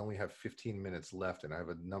see we only have 15 minutes left, and I have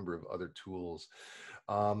a number of other tools.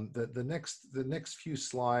 The next few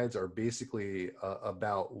slides are basically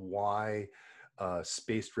about why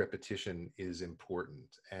spaced repetition is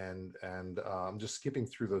important. And I'm just skipping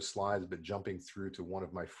through those slides, but jumping through to one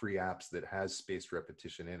of my free apps that has spaced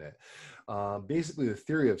repetition in it. Basically, the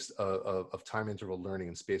theory of time interval learning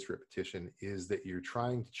and spaced repetition is that you're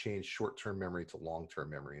trying to change short-term memory to long-term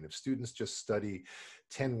memory. And if students just study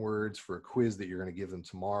 10 words for a quiz that you're going to give them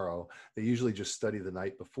tomorrow, they usually just study the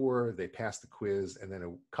night before, they pass the quiz, and then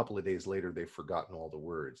a couple of days later, they've forgotten all the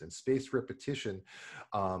words. And spaced repetition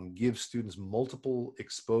gives students multiple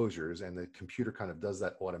exposures, and the computer kind of does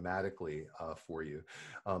that automatically for you.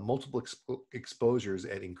 Multiple exposures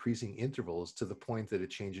at increasing intervals to the point that it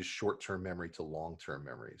changes short-term memory to long-term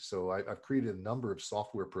memory. So I've created a number of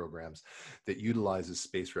software programs that utilizes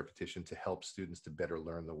spaced repetition to help students to better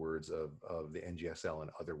learn the words of the NGSL and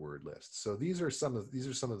other word lists. So these are some of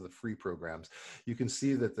the free programs. You can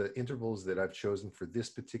see that the intervals that I've chosen for this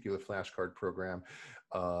particular flashcard program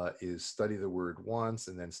is study the word once,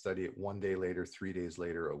 and then study it 1 day later, 3 days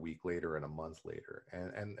later, a week later, and a month later.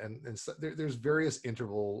 And so there's various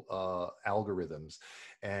interval algorithms,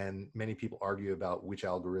 and many people argue about which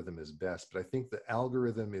algorithm is best. But I think the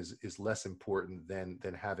algorithm is less important than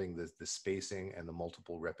having the spacing and the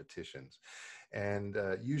multiple repetitions. And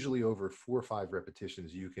usually over 4 or 5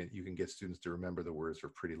 repetitions, you can get students to remember the words for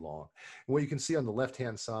pretty long. And what you can see on the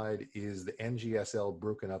left-hand side is the NGSL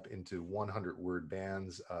broken up into 100 word bands.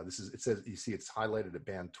 bands. It says, you see it's highlighted at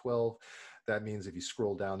band 12. That means if you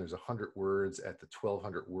scroll down, there's 100 words at the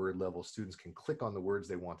 1200 word level. Students can click on the words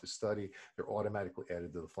they want to study. They're automatically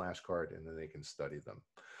added to the flashcard, and then they can study them.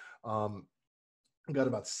 Got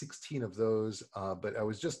about 16 of those, but it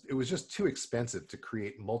was just too expensive to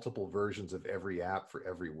create multiple versions of every app for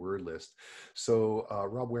every word list. So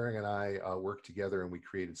Rob Waring and I worked together, and we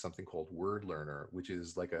created something called Word Learner, which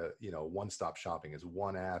is like a one-stop shopping. It's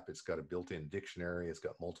one app. It's got a built-in dictionary. It's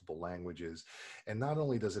got multiple languages, and not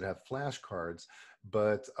only does it have flashcards,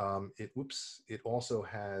 but it also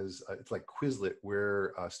has it's like Quizlet,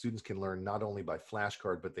 where students can learn not only by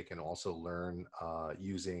flashcard, but they can also learn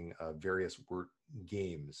using various word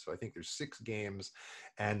games. So I think there's 6 games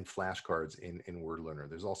and flashcards in Word Learner.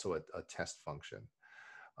 There's also a test function.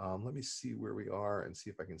 Let me see where we are and see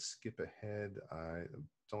if I can skip ahead. I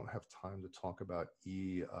don't have time to talk about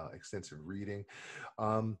extensive reading.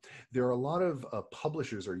 There are a lot of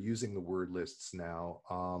publishers are using the word lists now.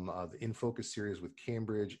 The In Focus series with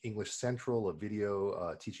Cambridge, English Central, a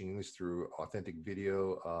video teaching English through authentic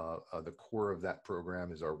video. The core of that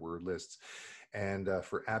program is our word lists. And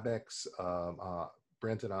for ABEX,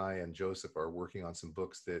 Brent and I and Joseph are working on some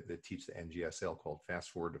books that teach the NGSL called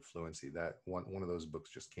Fast Forward to Fluency. That one of those books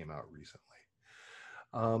just came out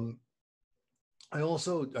recently. I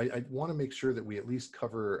want to make sure that we at least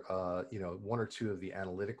cover, 1 or 2 of the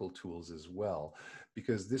analytical tools as well,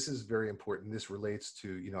 because this is very important. This relates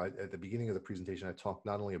to, at the beginning of the presentation, I talked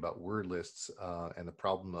not only about word lists and the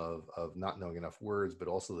problem of not knowing enough words, but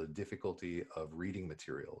also the difficulty of reading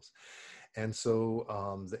materials. And so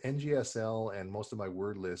the NGSL and most of my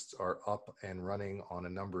word lists are up and running on a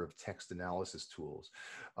number of text analysis tools.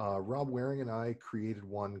 Rob Waring and I created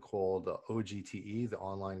one called OGTE, the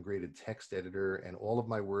Online Graded Text Editor, and all of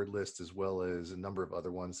my word lists, as well as a number of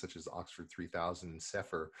other ones such as Oxford 3000 and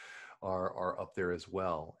Cepher, are up there as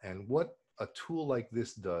well. And what a tool like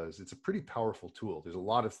this does, it's a pretty powerful tool. There's a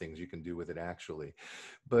lot of things you can do with it actually.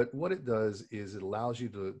 But what it does is it allows you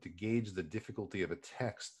to gauge the difficulty of a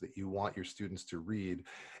text that you want your students to read.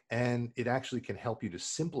 And it actually can help you to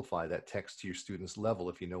simplify that text to your students' level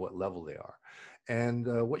if you know what level they are. And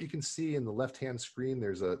what you can see in the left-hand screen,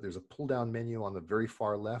 there's a pull-down menu on the very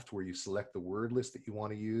far left where you select the word list that you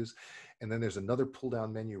want to use. And then there's another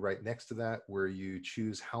pull-down menu right next to that where you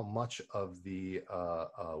choose how much of the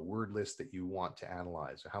word list that you want to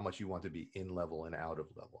analyze, or how much you want to be in level and out of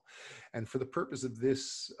level. And for the purpose of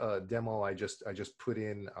this demo, I just put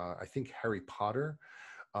in, I think, Harry Potter.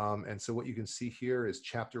 And so what you can see here is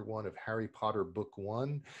Chapter 1 of Harry Potter Book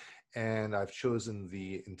 1. And I've chosen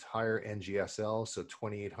the entire NGSL, so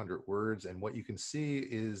 2,800 words. And what you can see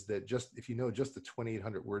is that if you know just the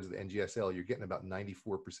 2,800 words of the NGSL, you're getting about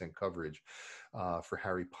 94% coverage for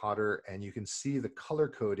Harry Potter. And you can see the color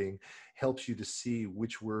coding helps you to see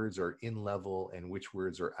which words are in level and which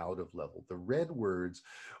words are out of level. The red words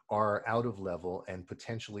are out of level and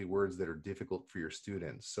potentially words that are difficult for your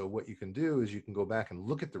students. So what you can do is you can go back and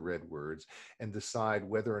look at the red words and decide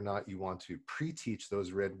whether or not you want to pre-teach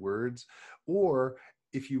those red words, or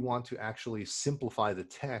if you want to actually simplify the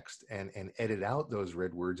text and edit out those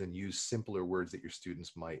red words and use simpler words that your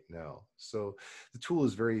students might know. So the tool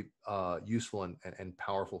is very useful and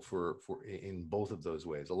powerful in both of those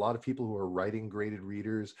ways. A lot of people who are writing graded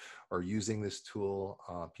readers are using this tool.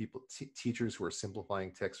 Teachers who are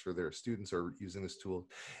simplifying text for their students are using this tool.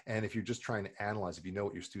 And if you're just trying to analyze, if you know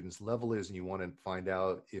what your student's level is and you want to find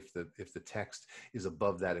out if the text is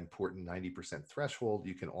above that important 90% threshold,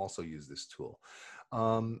 you can also use this tool.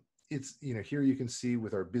 It's, here you can see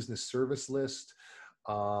with our business service list,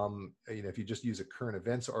 if you just use a current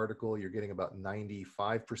events article, you're getting about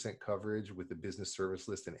 95% coverage with the business service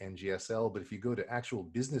list and NGSL. But if you go to actual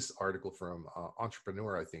business article from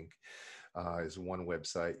Entrepreneur, I think is one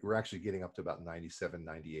website, we're actually getting up to about 97,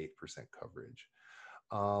 98% coverage.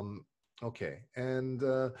 Okay, and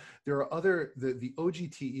there are other, the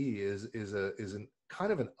OGTE is an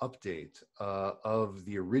kind of an update of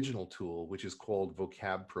the original tool, which is called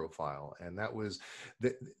Vocab Profile. And that was,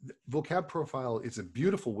 the Vocab Profile is a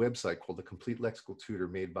beautiful website called The Complete Lexical Tutor,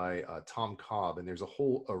 made by Tom Cobb. And there's a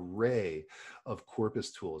whole array of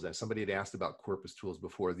corpus tools. And somebody had asked about corpus tools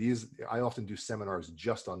before. I often do seminars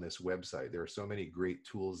just on this website. There are so many great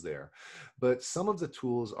tools there. But some of the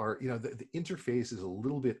tools are, the interface is a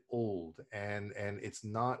little bit old, and it's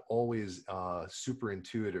not always super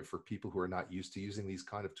intuitive for people who are not used to using these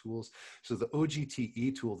kind of tools. So the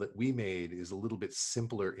OGTE tool that we made is a little bit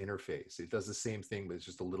simpler interface. It does the same thing, but it's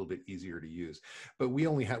just a little bit easier to use. But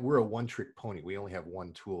we're a one-trick pony. We only have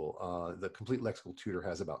one tool. The Complete Lexical Tutor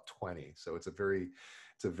has about 20. So it's a very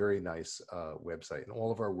It's a very nice website, and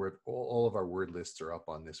all of our word lists are up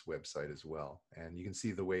on this website as well. And you can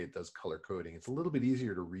see the way it does color coding. It's a little bit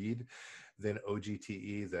easier to read than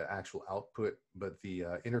OGTE, the actual output, but the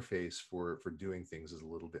interface for doing things is a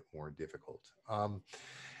little bit more difficult.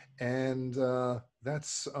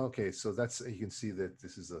 That's okay. So that's, you can see that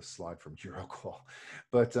this is a slide from Eurocall,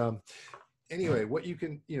 but anyway, what you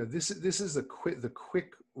can, this is the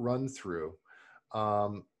quick run through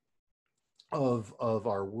of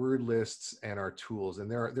our word lists and our tools.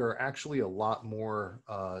 And there are actually a lot more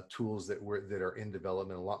tools that are in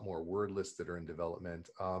development, a lot more word lists that are in development.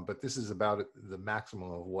 But this is about the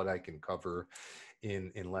maximum of what I can cover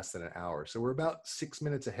in less than an hour. So we're about 6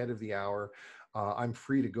 minutes ahead of the hour. I'm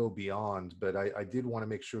free to go beyond, but I did want to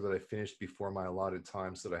make sure that I finished before my allotted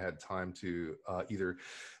time so that I had time to either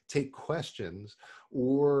take questions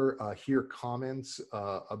or hear comments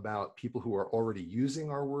about people who are already using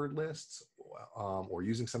our word lists or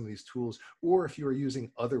using some of these tools, or if you are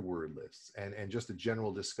using other word lists, and just a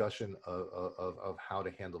general discussion of how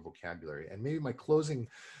to handle vocabulary. And maybe my closing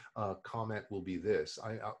comment will be this.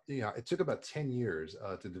 It took about 10 years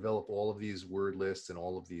to develop all of these word lists and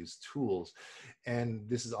all of these tools. And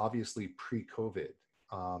this is obviously pre-COVID.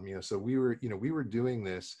 So we were doing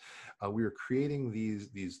this, we were creating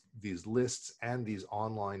these lists and these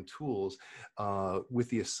online tools with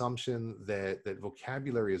the assumption that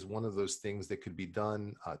vocabulary is one of those things that could be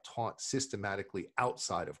done, taught systematically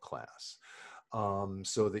outside of class.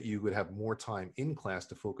 So that you would have more time in class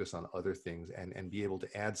to focus on other things and be able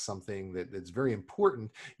to add something that's very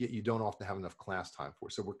important, yet you don't often have enough class time for.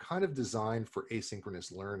 So we're kind of designed for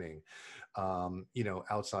asynchronous learning,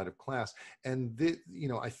 outside of class. And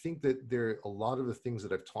I think that a lot of the things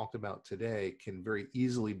that I've talked about today can very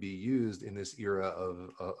easily be used in this era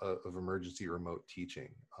of emergency remote teaching.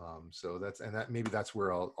 So maybe that's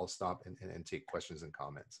where I'll stop and take questions and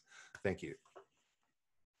comments. Thank you.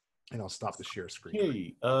 And I'll stop the share screen.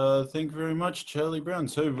 Okay, thank you very much, Charlie Brown.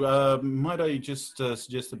 So might I just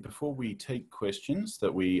suggest that before we take questions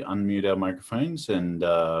that we unmute our microphones and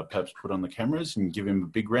perhaps put on the cameras and give him a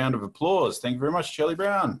big round of applause. Thank you very much, Charlie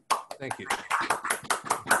Brown. Thank you.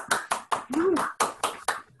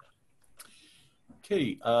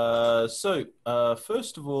 Okay, so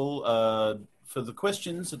first of all, for the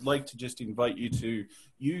questions, I'd like to just invite you to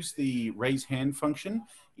use the raise hand function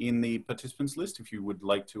in the participants list if you would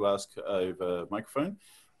like to ask over microphone.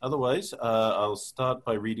 Otherwise, I'll start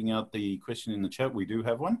by reading out the question in the chat. We do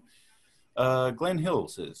have one. Glenn Hill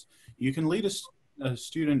says, you can lead a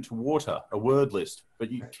student to water, a word list, but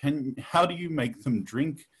how do you make them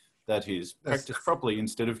drink? That is, practice properly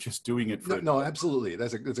instead of just doing it. No, absolutely.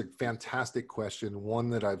 That's a fantastic question. One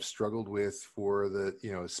that I've struggled with for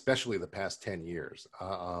especially the past 10 years.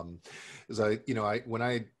 When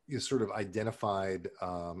I sort of identified,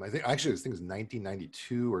 I think it was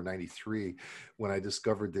 1992 or 93 when I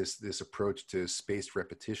discovered this approach to spaced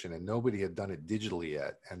repetition, and nobody had done it digitally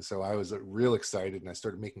yet. And so I was real excited, and I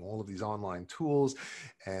started making all of these online tools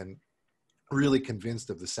and really convinced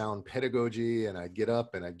of the sound pedagogy. And I'd get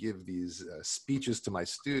up and I'd give these speeches to my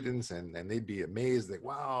students, and they'd be amazed, like,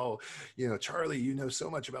 wow, Charlie, you know so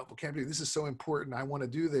much about vocabulary. This is so important. I want to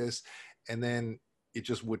do this. And then it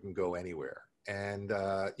just wouldn't go anywhere. And,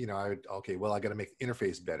 I got to make the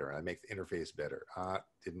interface better. And I make the interface better.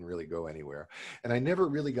 Didn't really go anywhere. And I never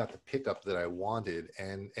really got the pickup that I wanted.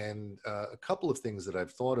 And a couple of things that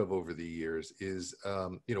I've thought of over the years is,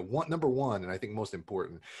 number one, and I think most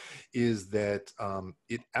important, is that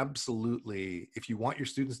it absolutely, if you want your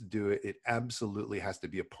students to do it, it absolutely has to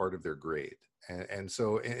be a part of their grade. And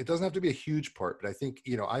so it doesn't have to be a huge part, but I think,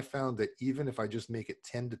 I found that even if I just make it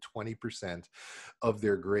 10 to 20% of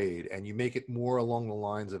their grade, and you make it more along the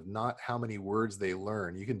lines of not how many words they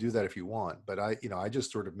learn, you can do that if you want, but I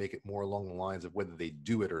just sort of make it more along the lines of whether they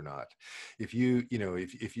do it or not. If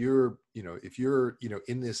you're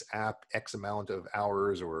in this app X amount of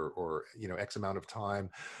hours or X amount of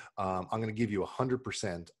time, I'm going to give you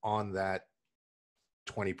 100% on that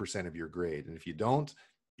 20% of your grade. And if you don't,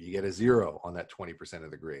 you get a 0 on that 20% of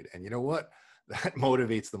the grade. And you know what? That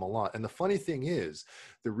motivates them a lot. And the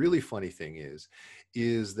really funny thing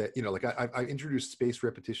is that, I introduced spaced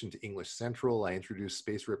repetition to English Central. I introduced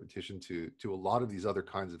spaced repetition to a lot of these other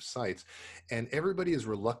kinds of sites, and everybody is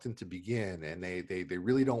reluctant to begin, and they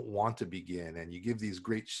really don't want to begin. And you give these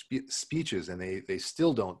great speeches and they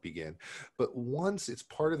still don't begin. But once it's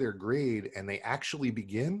part of their grade and they actually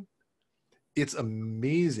begin, it's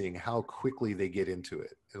amazing how quickly they get into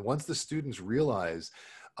it. And once the students realize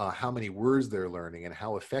how many words they're learning and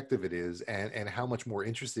how effective it is, and how much more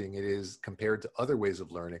interesting it is compared to other ways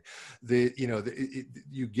of learning.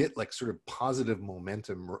 You get like sort of positive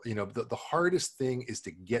momentum. The hardest thing is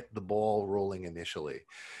to get the ball rolling initially.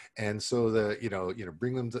 And so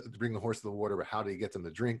bring the horse to the water, but how do you get them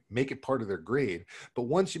to drink? Make it part of their grade. But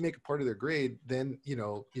once you make it part of their grade, then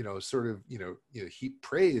heap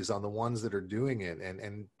praise on the ones that are doing it,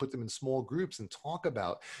 and put them in small groups and talk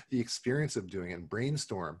about the experience of doing it and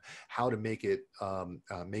brainstorm how to make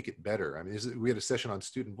it better. I mean, we had a session on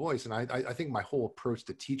student voice, and I think my whole approach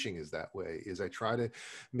to teaching is that way. Is I try to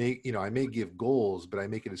make, I may give goals, but I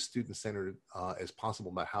make it as student centered as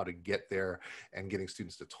possible about how to get there and getting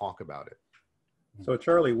students to talk about it. So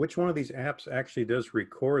Charlie, which one of these apps actually does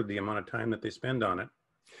record the amount of time that they spend on it?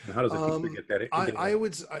 And how does a teacher get that? I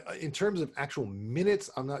would, in terms of actual minutes,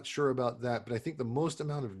 I'm not sure about that, but I think the most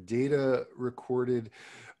amount of data recorded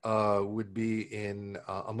would be in,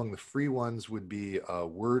 among the free ones would be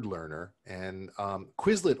Word Learner, and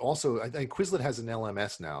Quizlet also. I think Quizlet has an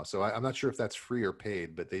LMS now, so I'm not sure if that's free or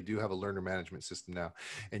paid, but they do have a learner management system now,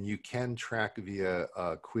 and you can track via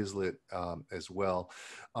Quizlet as well.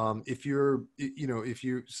 If you're,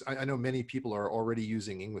 I know many people are already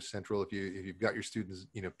using English Central. If you've got your students,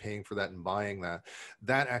 paying for that and buying that,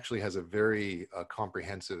 that actually has a very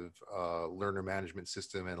comprehensive learner management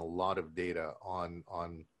system and a lot of data on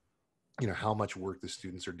how much work the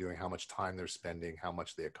students are doing, how much time they're spending, how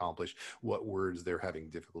much they accomplish, what words they're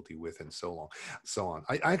having difficulty with, and so on.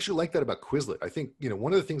 I actually like that about Quizlet. I think,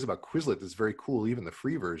 one of the things about Quizlet that's very cool, even the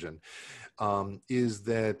free version, is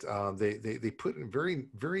that they put in very,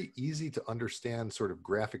 very easy to understand sort of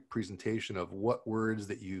graphic presentation of what words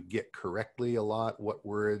that you get correctly a lot, what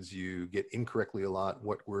words you get incorrectly a lot,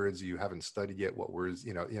 what words you haven't studied yet, what words,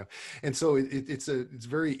 and so it's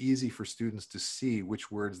very easy for students to see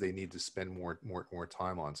which words they need to spend more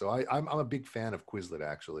time on. So I'm a big fan of Quizlet,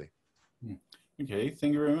 actually. Okay,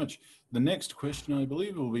 thank you very much. The next question, I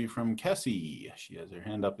believe, will be from Cassie. She has her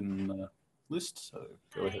hand up in the list, so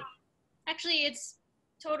go ahead. Actually, it's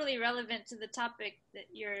totally relevant to the topic that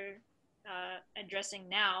you're addressing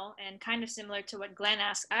now, and kind of similar to what Glenn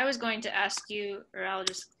asked. I was going to ask you, or I'll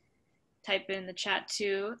just type in the chat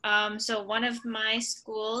too. So one of my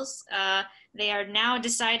schools, they are now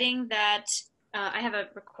deciding that I have a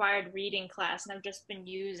required reading class, and I've just been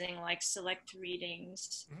using like select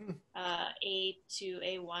readings, A to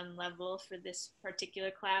A1 level for this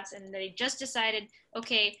particular class. And they just decided,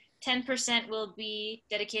 okay, 10% will be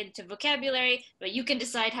dedicated to vocabulary, but you can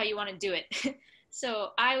decide how you want to do it.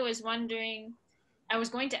 So I was wondering, I was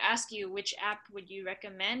going to ask you which app would you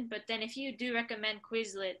recommend, but then if you do recommend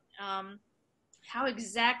Quizlet, how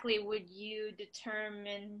exactly would you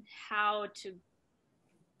determine how to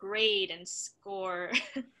grade and score?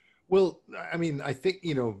 Well, I mean, I think,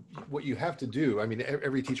 what you have to do, I mean,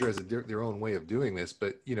 every teacher has their own way of doing this,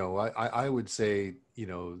 but, I would say,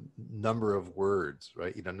 number of words,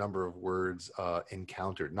 right? Number of words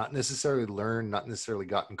encountered, not necessarily learned, not necessarily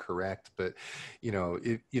gotten correct, but,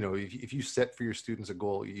 if you set for your students a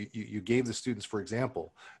goal, you gave the students, for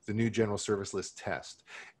example, the new general service list test,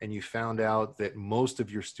 and you found out that most of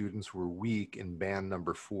your students were weak in band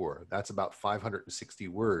number 4. That's about 560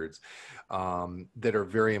 words that are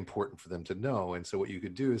very important for them to know. And so what you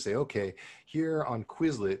could do is say, okay, here on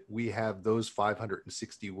Quizlet, we have those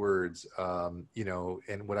 560 words,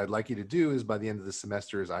 and what I'd like you to do is by the end of the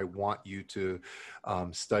semester is I want you to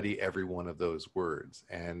study every one of those words.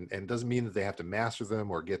 And it doesn't mean that they have to master them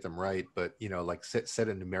or get them right, but, like set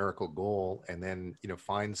a numerical goal, and then,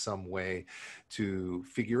 find some way to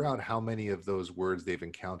figure out how many of those words they've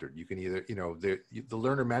encountered. You can either, the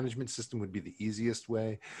learner management system would be the easiest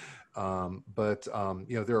way. But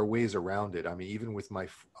there are ways around it. I mean, even with my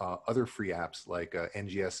other free apps like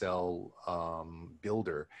NGSL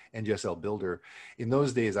Builder, in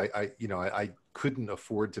those days, I couldn't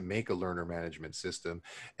afford to make a learner management system.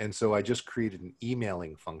 And so I just created an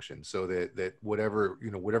emailing function so that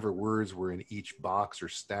whatever words were in each box or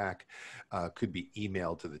stack could be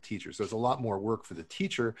emailed to the teacher. So it's a lot more work for the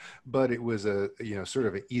teacher, but it was a, sort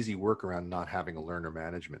of an easy workaround not having a learner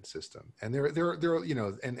management system. And there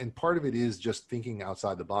and part of it is just thinking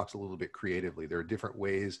outside the box a little bit creatively. There are different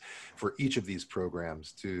ways for each of these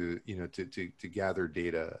programs to gather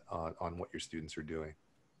data on what your students are doing.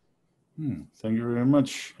 Thank you very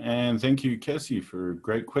much. And thank you, Cassie, for a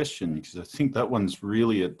great question, because I think that one's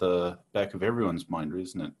really at the back of everyone's mind,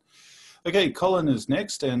 isn't it? Okay, Colin is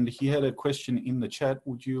next, and he had a question in the chat.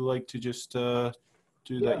 Would you like to just do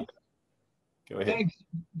that? Go ahead.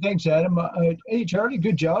 Thanks, Adam. Hey, Charlie,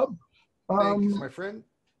 good job. Thanks, my friend.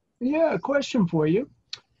 Yeah, a question for you.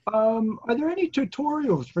 Are there any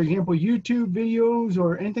tutorials, for example, YouTube videos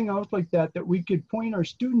or anything else like that that we could point our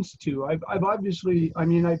students to? I've obviously, I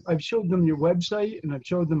mean, I've showed them your website and I've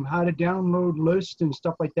showed them how to download lists and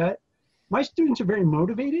stuff like that. My students are very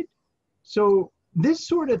motivated. So this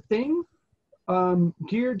sort of thing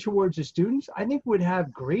geared towards the students, I think would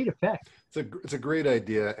have great effect. It's a great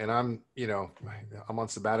idea, and I'm on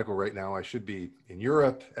sabbatical right now. I should be in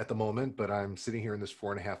Europe at the moment, but I'm sitting here in this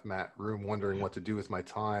 4.5 mat room wondering what to do with my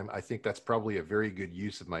time. I think that's probably a very good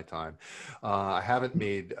use of my time. I've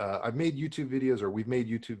made YouTube videos, or we've made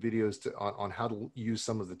YouTube videos on how to use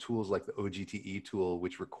some of the tools like the OGTE tool,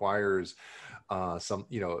 which requires some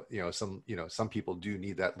people do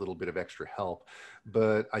need that little bit of extra help.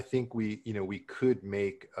 But I think we could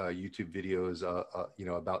make YouTube videos,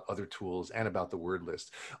 about other tools and about the word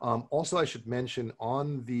list. Also, I should mention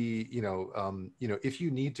on the, if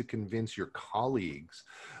you need to convince your colleagues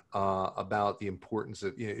about the importance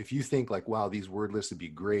of, if you think like, wow, these word lists would be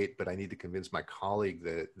great, but I need to convince my colleague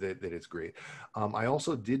that it's great. I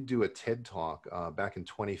also did do a TED Talk back in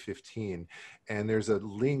 2015, and there's a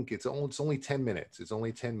link. It's only 10 minutes. It's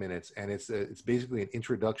only 10 minutes, and it's basically an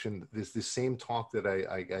introduction. This same talk that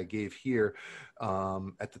I gave here.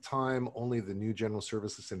 At the time, only the new general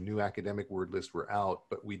service list and new academic word list were out,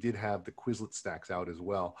 but we did have the Quizlet stacks out as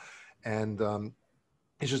well. And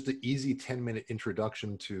it's just an easy 10-minute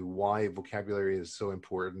introduction to why vocabulary is so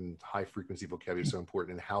important, high frequency vocabulary is so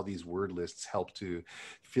important, and how these word lists help to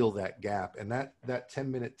fill that gap. And that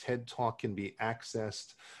 10-minute TED Talk can be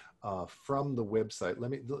accessed from the website.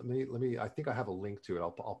 Let me, I think I have a link to it.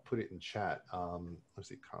 I'll put it in chat. Let's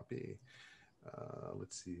see, copy.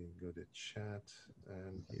 Let's see, go to chat,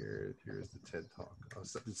 and here's the TED Talk. Oh,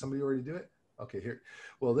 so did somebody already do it? Okay, here.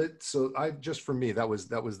 Well, for me, that was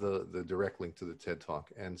the direct link to the TED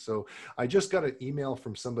Talk. And so I just got an email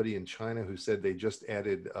from somebody in China who said they just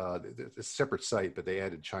added a separate site, but they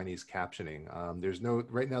added Chinese captioning.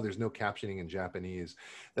 Right now there's no captioning in Japanese.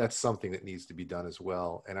 That's something that needs to be done as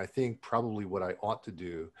well. And I think probably what I ought to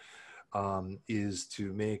do is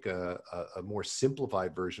to make a more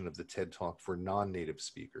simplified version of the TED Talk for non-native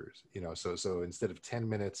speakers. So instead of 10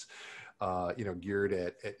 minutes, geared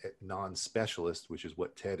at non-specialists, which is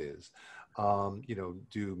what TED is,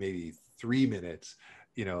 do maybe 3 minutes,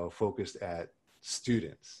 focused at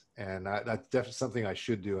students. And that's definitely something I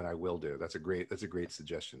should do, and I will do. That's a great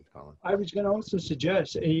suggestion, Colin. I was going to also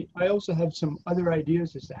suggest, I also have some other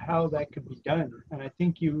ideas as to how that could be done. And I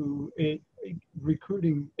think it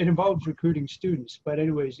involves recruiting students. But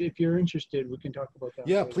anyways, if you're interested, we can talk about that.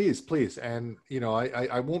 Yeah, later. Please. And,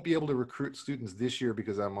 I won't be able to recruit students this year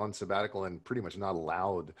because I'm on sabbatical and pretty much not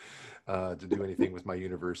allowed to do anything with my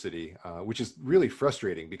university, which is really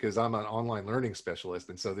frustrating because I'm an online learning specialist.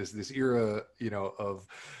 And so this era, of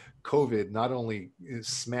COVID not only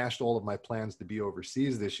smashed all of my plans to be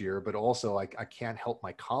overseas this year, but also I can't help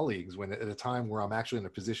my colleagues when at a time where I'm actually in a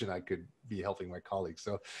position I could be helping my colleagues.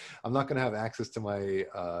 So I'm not going to have access to my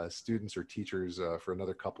students or teachers for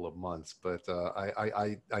another couple of months, but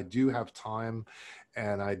I do have time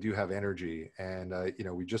and I do have energy. And,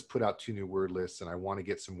 we just put out 2 new word lists, and I want to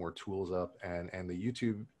get some more tools up, and the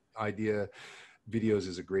YouTube videos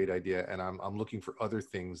is a great idea, and I'm looking for other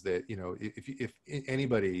things that, if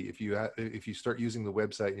you start using the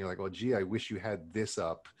website and you're like, oh gee, I wish you had this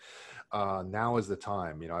up, now is the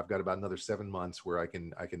time. I've got about another 7 months where I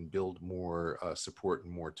can build more support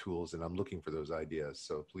and more tools, and I'm looking for those ideas.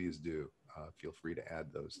 So please do feel free to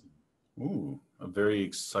add those. Ooh, a very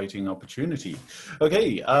exciting opportunity.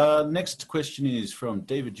 Okay, next question is from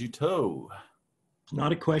David Juteau. It's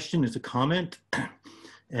not a question, it's a comment.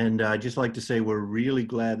 And I'd just like to say we're really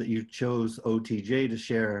glad that you chose OTJ to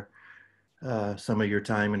share some of your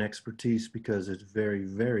time and expertise, because it's very,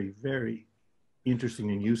 very, very interesting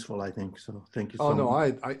and useful, I think. So thank you so much. Oh, no,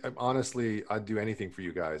 I honestly, I'd do anything for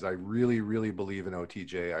you guys. I really, really believe in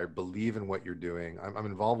OTJ. I believe in what you're doing. I'm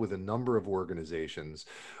involved with a number of organizations,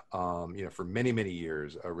 for many, many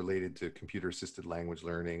years related to computer-assisted language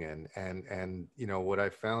learning. And what I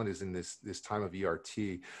found is in this time of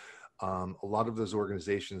ERT, a lot of those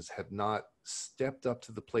organizations have not stepped up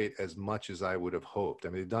to the plate as much as I would have hoped. I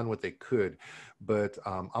mean, they've done what they could, but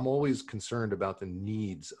I'm always concerned about the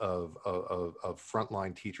needs of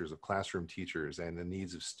frontline teachers, of classroom teachers, and the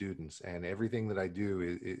needs of students. And everything that I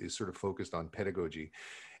do is sort of focused on pedagogy.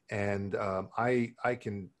 And I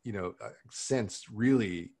can, sense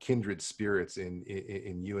really kindred spirits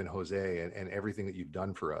in you and Jose and everything that you've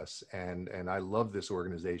done for us. And I love this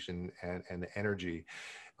organization and the energy.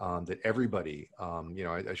 that everybody,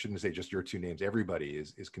 I shouldn't say just your two names, everybody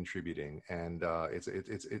is contributing, and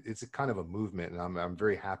it's a kind of a movement, and I'm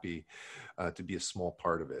very happy to be a small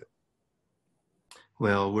part of it.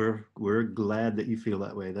 Well, we're glad that you feel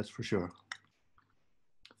that way. That's for sure.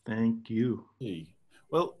 Thank you.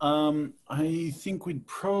 Well, I think we'd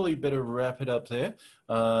probably better wrap it up there.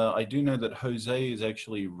 I do know that Jose is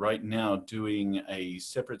actually right now doing a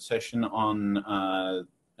separate session on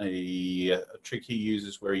a trick he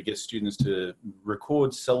uses where he gets students to record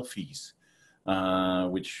selfies,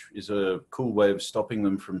 which is a cool way of stopping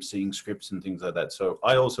them from seeing scripts and things like that. So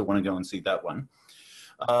I also want to go and see that one.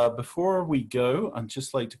 Before we go, I'd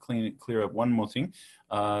just like to clear up one more thing.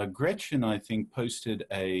 Gretchen, I think, posted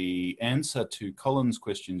an answer to Colin's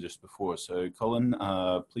question just before. So Colin,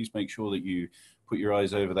 please make sure that you put your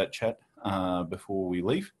eyes over that chat before we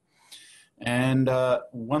leave. And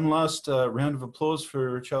one last round of applause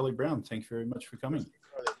for Charlie Brown. Thank you very much for coming.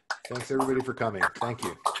 Thanks everybody for coming. Thank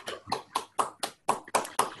you.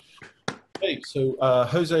 Okay, so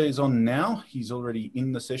Jose is on now. He's already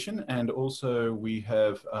in the session. And also we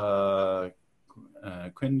have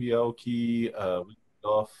Quinn Bialki,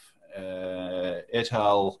 et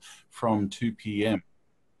al. From 2 p.m.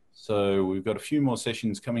 So we've got a few more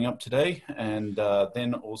sessions coming up today, and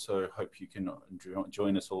then also hope you can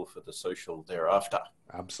join us all for the social thereafter.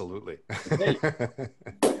 Absolutely. Okay.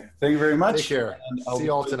 Thank you very much. Take care. See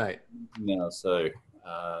you all tonight. Now, so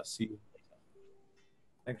see you later.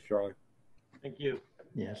 Thanks, Charlie. Thank you.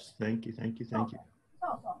 Yes, thank you, thank you, thank you.